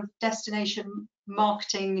your sort of destination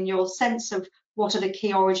marketing and your sense of what are the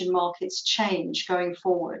key origin markets change going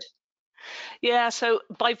forward? Yeah, so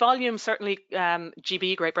by volume, certainly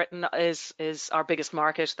GB, Great Britain, is our biggest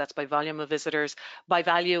market. That's by volume of visitors. By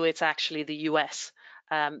value, it's actually the US.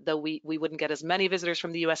 Though we wouldn't get as many visitors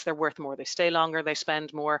from the US, they're worth more. They stay longer, they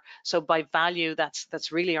spend more. So by value,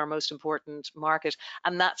 that's really our most important market,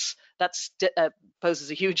 and that's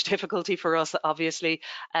poses a huge difficulty for us. Obviously,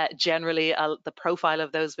 generally the profile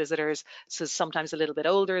of those visitors is sometimes a little bit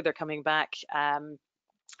older. They're coming back.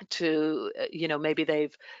 To maybe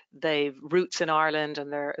they've roots in Ireland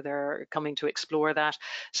and they're coming to explore that.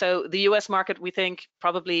 So the US market, we think,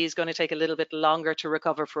 probably is going to take a little bit longer to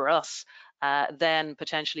recover for us than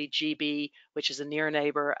potentially GB, which is a near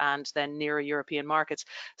neighbor, and then nearer European markets.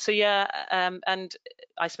 So yeah, and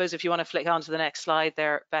I suppose if you want to flick on to the next slide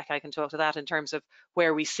there, Becca, I can talk to that in terms of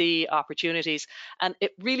where we see opportunities. And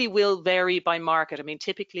it really will vary by market. I mean,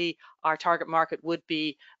 typically our target market would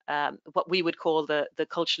be what we would call the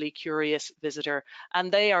culturally curious visitor,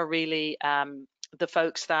 and they are really the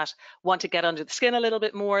folks that want to get under the skin a little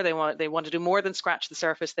bit more. They want to do more than scratch the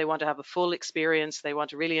surface. They want to have a full experience. They want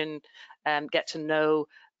to really get to know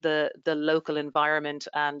the local environment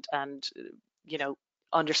and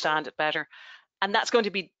understand it better. And that's going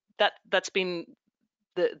to be that's been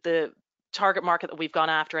the target market that we've gone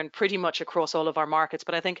after, and pretty much across all of our markets.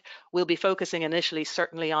 But I think we'll be focusing initially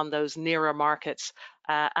certainly on those nearer markets,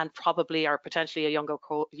 and probably are potentially a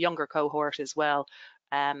younger cohort as well.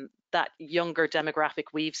 That younger demographic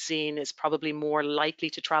we've seen is probably more likely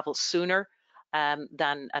to travel sooner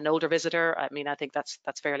than an older visitor. I mean, I think that's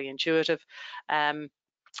fairly intuitive.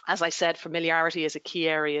 As I said, familiarity is a key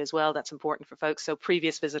area as well. That's important for folks. So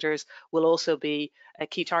previous visitors will also be a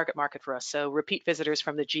key target market for us. So repeat visitors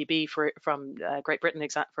from the GB from Great Britain,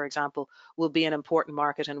 for example, will be an important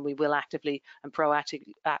market, and we will actively and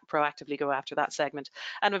proactively go after that segment.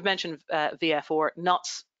 And we've mentioned VFR,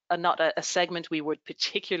 not a segment we would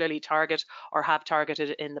particularly target or have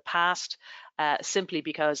targeted in the past, simply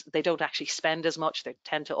because they don't actually spend as much. They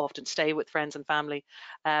tend to often stay with friends and family,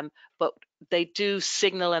 but they do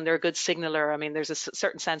signal, and they're a good signaler. I mean, there's a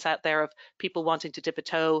certain sense out there of people wanting to dip a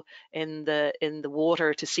toe in the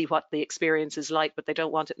water to see what the experience is like, but they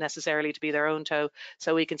don't want it necessarily to be their own toe.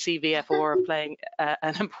 So we can see VFR playing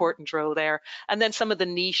an important role there. And then some of the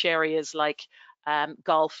niche areas like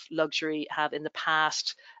golf, luxury have in the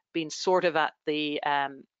past been sort of at the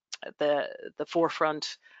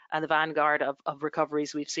forefront and the vanguard of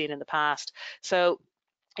recoveries we've seen in the past. So,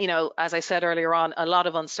 as I said earlier on, a lot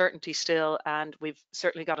of uncertainty still, and we've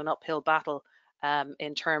certainly got an uphill battle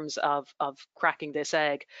in terms of cracking this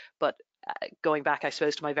egg. But going back, I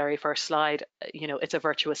suppose, to my very first slide, it's a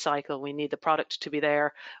virtuous cycle. We need the product to be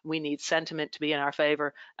there, we need sentiment to be in our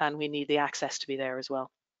favor, and we need the access to be there as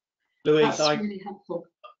well. Louise, that's really helpful.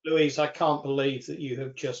 Louise, I can't believe that you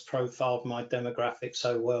have just profiled my demographic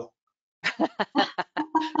so well.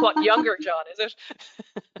 What, younger, John, is it?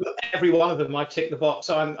 Every one of them, I tick the box.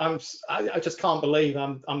 So I just can't believe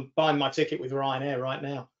I'm buying my ticket with Ryanair right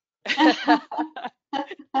now.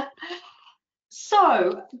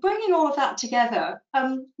 So, bringing all of that together,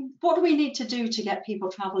 what do we need to do to get people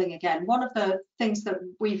traveling again? One of the things that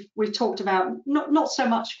we've talked about, not so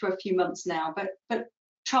much for a few months now, but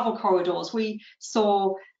travel corridors. We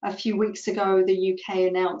saw a few weeks ago the UK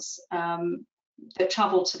announce that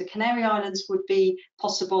travel to the Canary Islands would be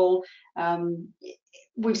possible.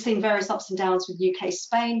 We've seen various ups and downs with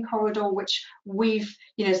UK-Spain corridor, which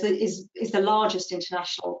is the largest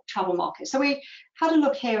international travel market. So we had a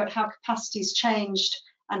look here at how capacity's changed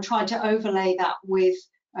and tried to overlay that with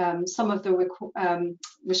some of the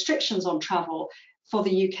restrictions on travel for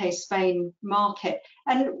the UK-Spain market.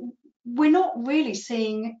 And we're not really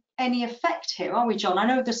seeing any effect here, are we, John? I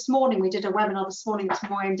know this morning we did a webinar this morning that's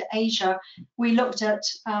more aimed at Asia. We looked at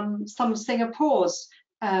some of Singapore's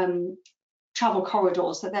travel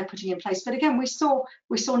corridors that they're putting in place, but again, we saw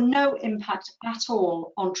no impact at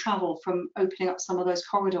all on travel from opening up some of those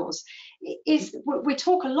corridors. We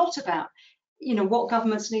talk a lot about what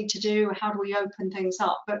governments need to do, how do we open things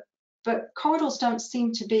up, but corridors don't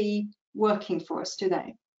seem to be working for us, do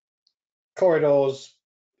they? Corridors,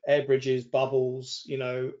 air bridges, bubbles,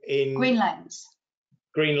 in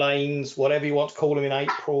green lanes, whatever you want to call them, in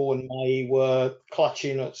April and May, were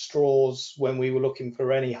clutching at straws when we were looking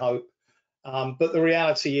for any hope. But the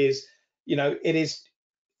reality is,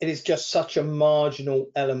 it is just such a marginal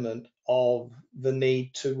element of the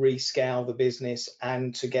need to rescale the business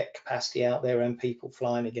and to get capacity out there and people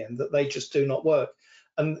flying again, that they just do not work.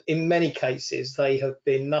 And in many cases, they have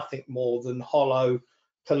been nothing more than hollow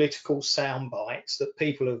political sound bites that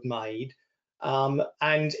people have made.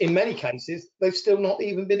 And in many cases, they've still not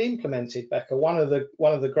even been implemented, Becca. One of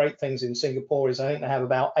the great things in Singapore is I think they have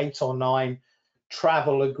about 8 or 9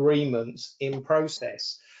 travel agreements in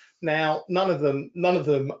process. Now, none of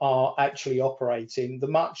them are actually operating. The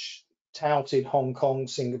much touted Hong Kong,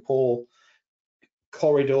 Singapore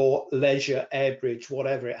corridor, leisure, air bridge,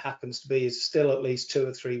 whatever it happens to be, is still at least 2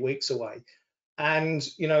 or 3 weeks away. And,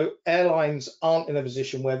 you know, airlines aren't in a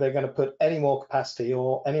position where they're going to put any more capacity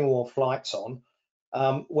or any more flights on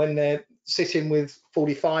when they're sitting with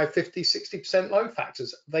 45, 50, 60% load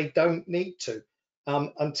factors. They don't need to.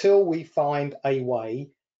 Until we find a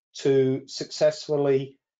way to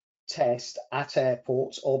successfully test at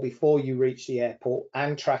airports or before you reach the airport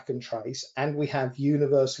and track and trace, and we have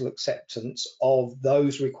universal acceptance of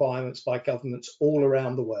those requirements by governments all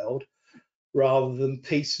around the world, rather than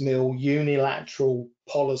piecemeal unilateral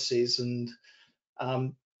policies and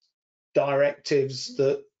directives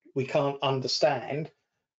that we can't understand,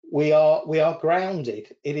 we are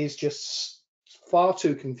grounded. It is just far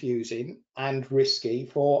too confusing and risky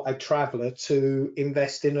for a traveller to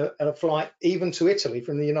invest in a flight even to Italy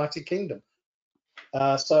from the United Kingdom.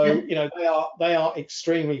 So you know, they are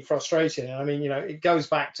extremely frustrating. I mean, you know, it goes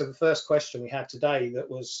back to the first question we had today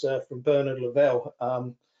that was from Bernard Lavelle.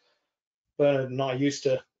 Bernard and I used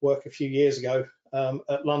to work a few years ago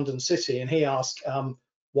at London City, and he asked,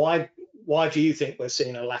 why do you think we're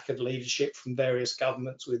seeing a lack of leadership from various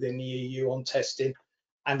governments within the EU on testing,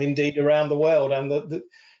 and indeed around the world? And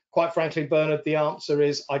quite frankly, Bernard, the answer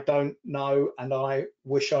is I don't know, and I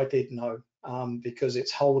wish I did know, because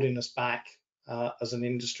it's holding us back as an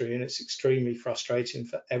industry, and it's extremely frustrating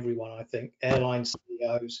for everyone. I think airline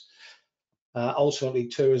CEOs, ultimately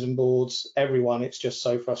tourism boards, everyone. It's just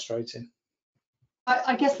so frustrating.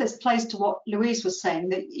 I guess this plays to what Louise was saying,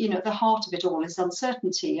 that, you know, the heart of it all is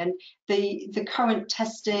uncertainty, and the current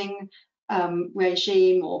testing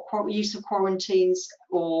regime or use of quarantines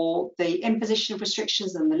or the imposition of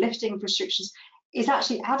restrictions and the lifting of restrictions is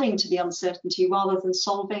actually adding to the uncertainty rather than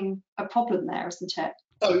solving a problem there, isn't it?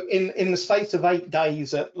 So in the space of 8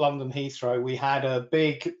 days at London Heathrow, we had a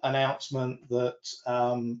big announcement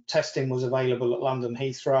that testing was available at London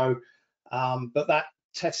Heathrow, but that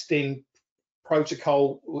testing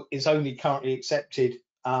protocol is only currently accepted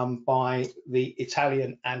by the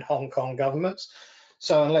Italian and Hong Kong governments.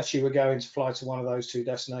 So unless you were going to fly to one of those 2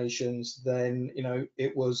 destinations, then, you know,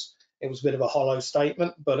 it was a bit of a hollow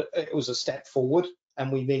statement, but it was a step forward,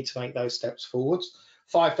 and we need to make those steps forwards.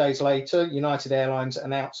 5 days later, United Airlines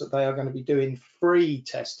announced that they are going to be doing free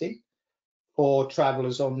testing for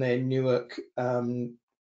travellers on their Newark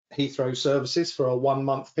Heathrow services for a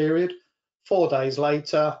 1-month period. 4 days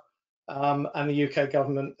later, and the UK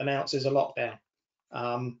government announces a lockdown.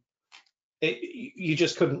 You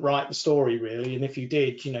just couldn't write the story, really, and if you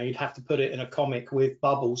did, you know, you'd have to put it in a comic with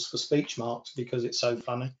bubbles for speech marks because it's so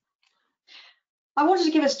funny. I wanted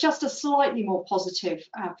to give us just a slightly more positive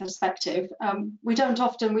perspective. We don't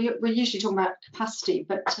often, we're usually talking about capacity,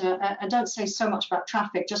 but I don't say so much about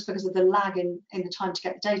traffic just because of the lag in the time to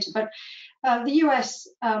get the data. But the US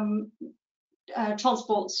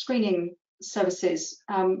transport screening services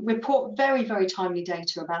report very, very timely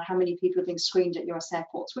data about how many people are being screened at US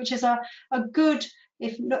airports, which is a good,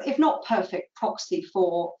 if not perfect, proxy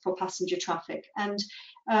for passenger traffic. And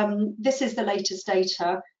this is the latest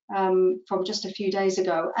data from just a few days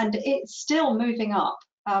ago, and it's still moving up.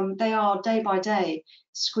 They are day by day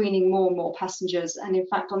screening more and more passengers, and in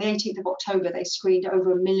fact on the 18th of October they screened over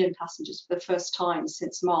 1 million passengers for the first time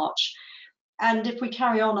since March. And if we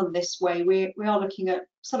carry on this way, we are looking at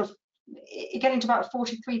sort of getting to about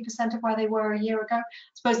 43% of where they were a year ago. I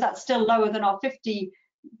suppose that's still lower than our 50,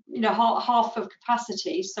 you know, half of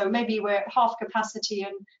capacity. So maybe we're at half capacity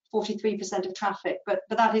and 43% of traffic, but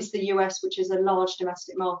that is the US, which is a large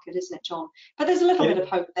domestic market, isn't it, John? But there's a little bit of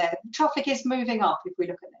hope there. Traffic is moving up if we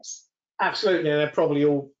look at this. Absolutely, and they're probably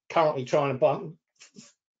all currently trying to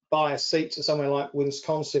buy a seat to somewhere like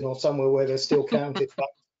Wisconsin or somewhere where they're still counted, but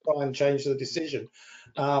try and change the decision.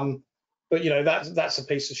 But you know, that's a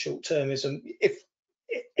piece of short-termism. If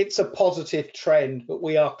it's a positive trend, but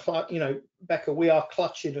we are, you know, Becca, we are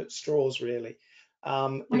clutching at straws, really. You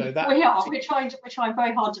know, we're trying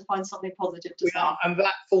very hard to find something positive to say. And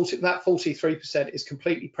that 43% is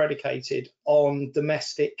completely predicated on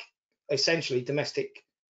essentially domestic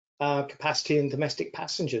capacity and domestic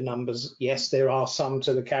passenger numbers. Yes, there are some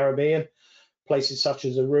to the Caribbean, places such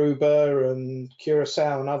as Aruba and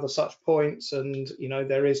Curacao and other such points, and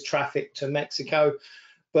there is traffic to Mexico,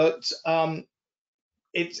 but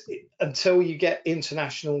until you get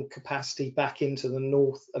international capacity back into the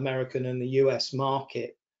North American and the US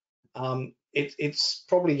market, it's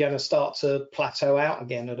probably going to start to plateau out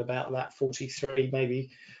again at about that 43,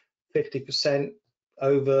 maybe 50%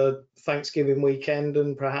 over Thanksgiving weekend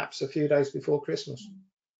and perhaps a few days before Christmas.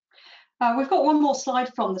 We've got one more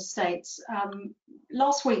slide from the States.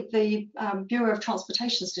 Last week, the Bureau of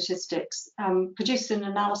Transportation Statistics produced an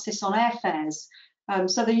analysis on airfares.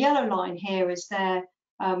 So the yellow line here is their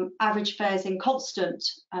average fares in constant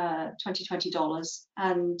 2020 dollars,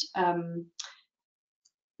 and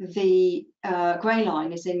the grey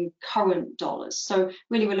line is in current dollars. So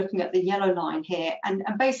really we're looking at the yellow line here, and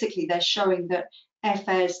basically they're showing that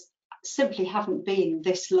airfares simply haven't been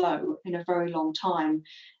this low in a very long time.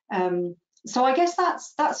 So I guess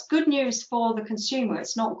that's good news for the consumer.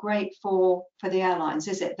 It's not great for the airlines,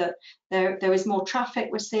 is it? That there is more traffic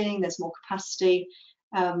we're seeing, there's more capacity,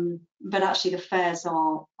 but actually the fares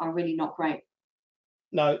are really not great.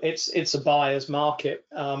 No, it's a buyer's market,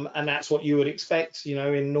 and that's what you would expect,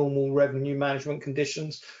 in normal revenue management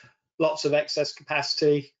conditions. Lots of excess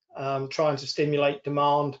capacity, trying to stimulate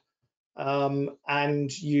demand,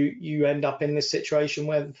 and you end up in this situation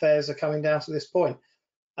where the fares are coming down to this point.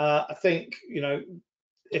 I think,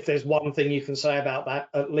 if there's one thing you can say about that,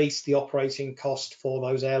 at least the operating cost for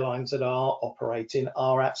those airlines that are operating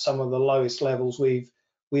are at some of the lowest levels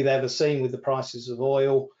we've ever seen with the prices of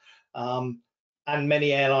oil. And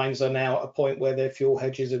many airlines are now at a point where their fuel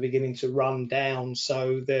hedges are beginning to run down,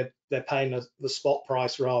 so they're paying the spot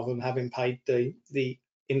price rather than having paid the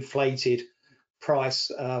inflated price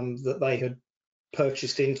that they had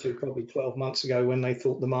purchased into probably 12 months ago when they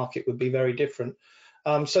thought the market would be very different.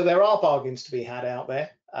 So there are bargains to be had out there,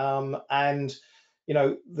 and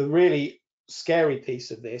the really scary piece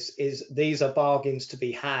of this is these are bargains to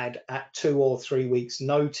be had at 2 or 3 weeks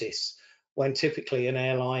notice, when typically an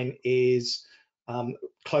airline is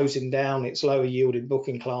closing down its lower yielding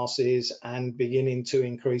booking classes and beginning to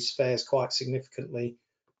increase fares quite significantly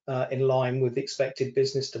in line with expected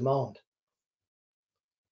business demand.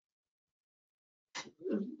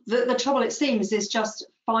 The trouble, it seems, is just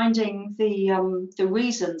finding the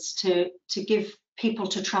reasons to give people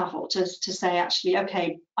to travel, to say, actually,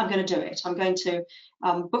 okay, I'm going to do it. I'm going to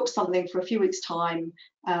book something for a few weeks' time,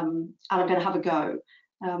 and I'm going to have a go.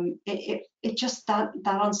 It just that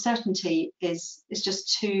uncertainty is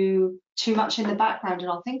just too much in the background in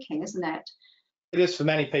our thinking, isn't it? It is for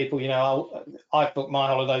many people. I've booked my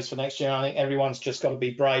holidays for next year. I think everyone's just got to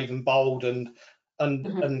be brave and bold and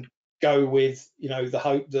go with the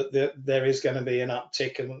hope that there is going to be an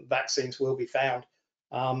uptick and vaccines will be found.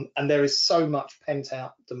 And there is so much pent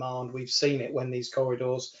out demand. We've seen it when these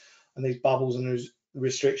corridors and these bubbles and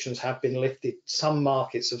restrictions have been lifted. Some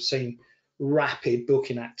markets have seen rapid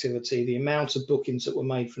booking activity. The amount of bookings that were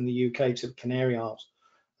made from the UK to the Canary Isles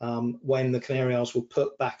when the Canary Isles were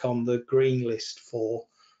put back on the green list for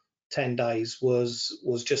 10 days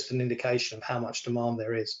was just an indication of how much demand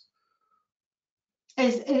there is.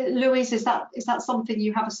 Louise, is that something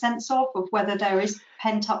you have a sense of whether there is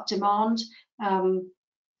pent up demand?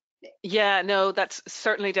 Yeah, no, that's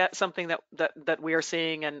certainly something that we are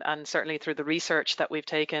seeing, and certainly through the research that we've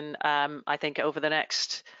taken. I think over the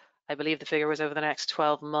next, I believe the figure was over the next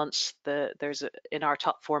 12 months, there's in our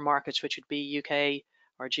top 4 markets, which would be UK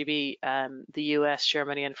or GB, the US,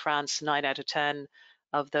 Germany and France, 9 out of 10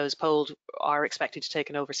 of those polled are expected to take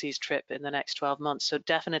an overseas trip in the next 12 months. So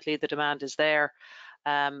definitely the demand is there.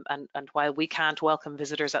 And while we can't welcome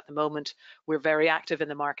visitors at the moment, we're very active in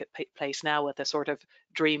the marketplace now with a sort of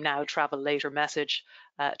dream now, travel later message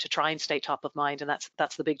to try and stay top of mind. And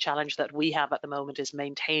that's the big challenge that we have at the moment, is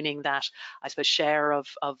maintaining that, I suppose, share of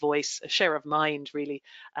voice, share of mind, really,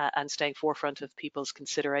 and staying forefront of people's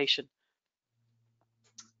consideration.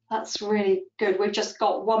 That's really good. We've just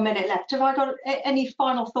got 1 minute left. Have I got any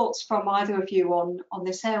final thoughts from either of you on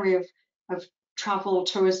this area of travel,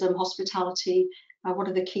 tourism, hospitality? What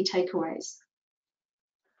are the key takeaways?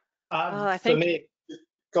 I think, for me,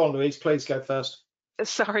 go on, Louise, please go first.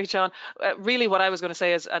 Sorry, John. Really what I was going to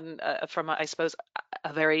say is, and from, I suppose,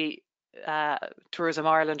 a very Tourism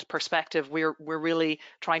Ireland perspective, we're really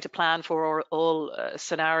trying to plan for all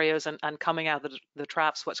scenarios and coming out of the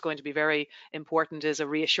traps. What's going to be very important is a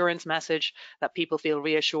reassurance message, that people feel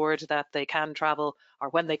reassured that they can travel, or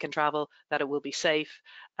when they can travel, that it will be safe,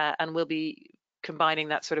 and we'll be combining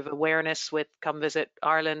that sort of awareness with come visit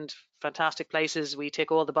Ireland, fantastic places. We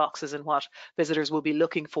tick all the boxes in what visitors will be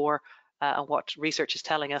looking for and what research is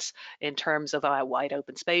telling us in terms of wide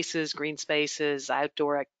open spaces, green spaces,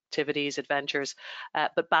 outdoor activities, adventures,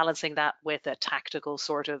 but balancing that with a tactical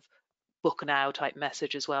sort of book now type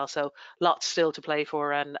message as well. So lots still to play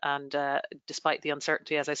for, and despite the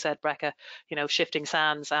uncertainty, as I said, Becca, shifting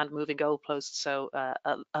sands and moving goalposts. So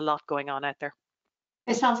a lot going on out there.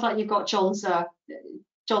 It sounds like you've got John's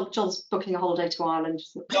booking a holiday to Ireland.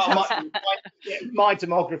 My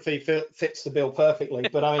demography fits the bill perfectly,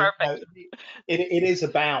 but I mean, it is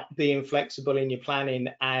about being flexible in your planning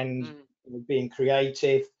and being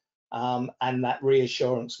creative, and that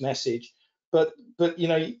reassurance message. But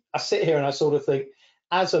I sit here and I sort of think,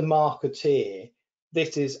 as a marketeer,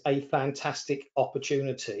 this is a fantastic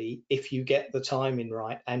opportunity if you get the timing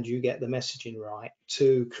right and you get the messaging right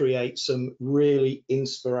to create some really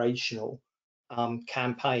inspirational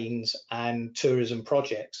campaigns and tourism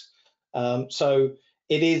projects. So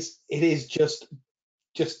it is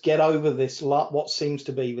just get over this what seems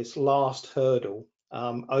to be this last hurdle,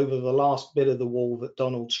 over the last bit of the wall that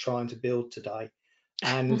Donald's trying to build today.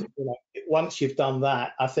 And once you've done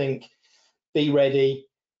that, I think be ready,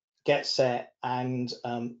 get set, and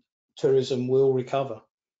tourism will recover.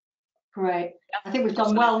 Great. I think we've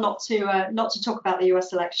done well not to talk about the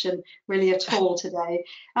US election really at all today.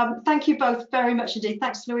 Thank you both very much indeed.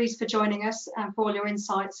 Thanks, Louise, for joining us and for all your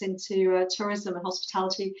insights into tourism and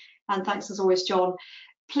hospitality. And thanks as always, John.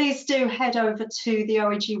 Please do head over to the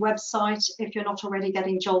OAG website. If you're not already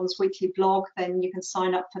getting John's weekly blog, then you can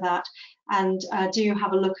sign up for that. And do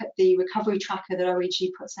have a look at the recovery tracker that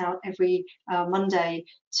OAG puts out every Monday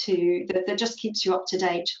that just keeps you up to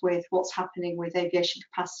date with what's happening with aviation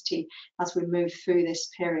capacity as we move through this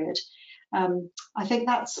period. I think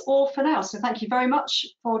that's all for now. So thank you very much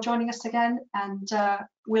for joining us again. And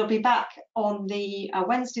we'll be back on the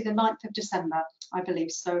Wednesday, the 9th of December, I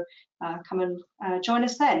believe. So come and join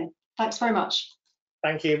us then. Thanks very much.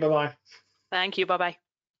 Thank you. Bye-bye. Thank you. Bye-bye.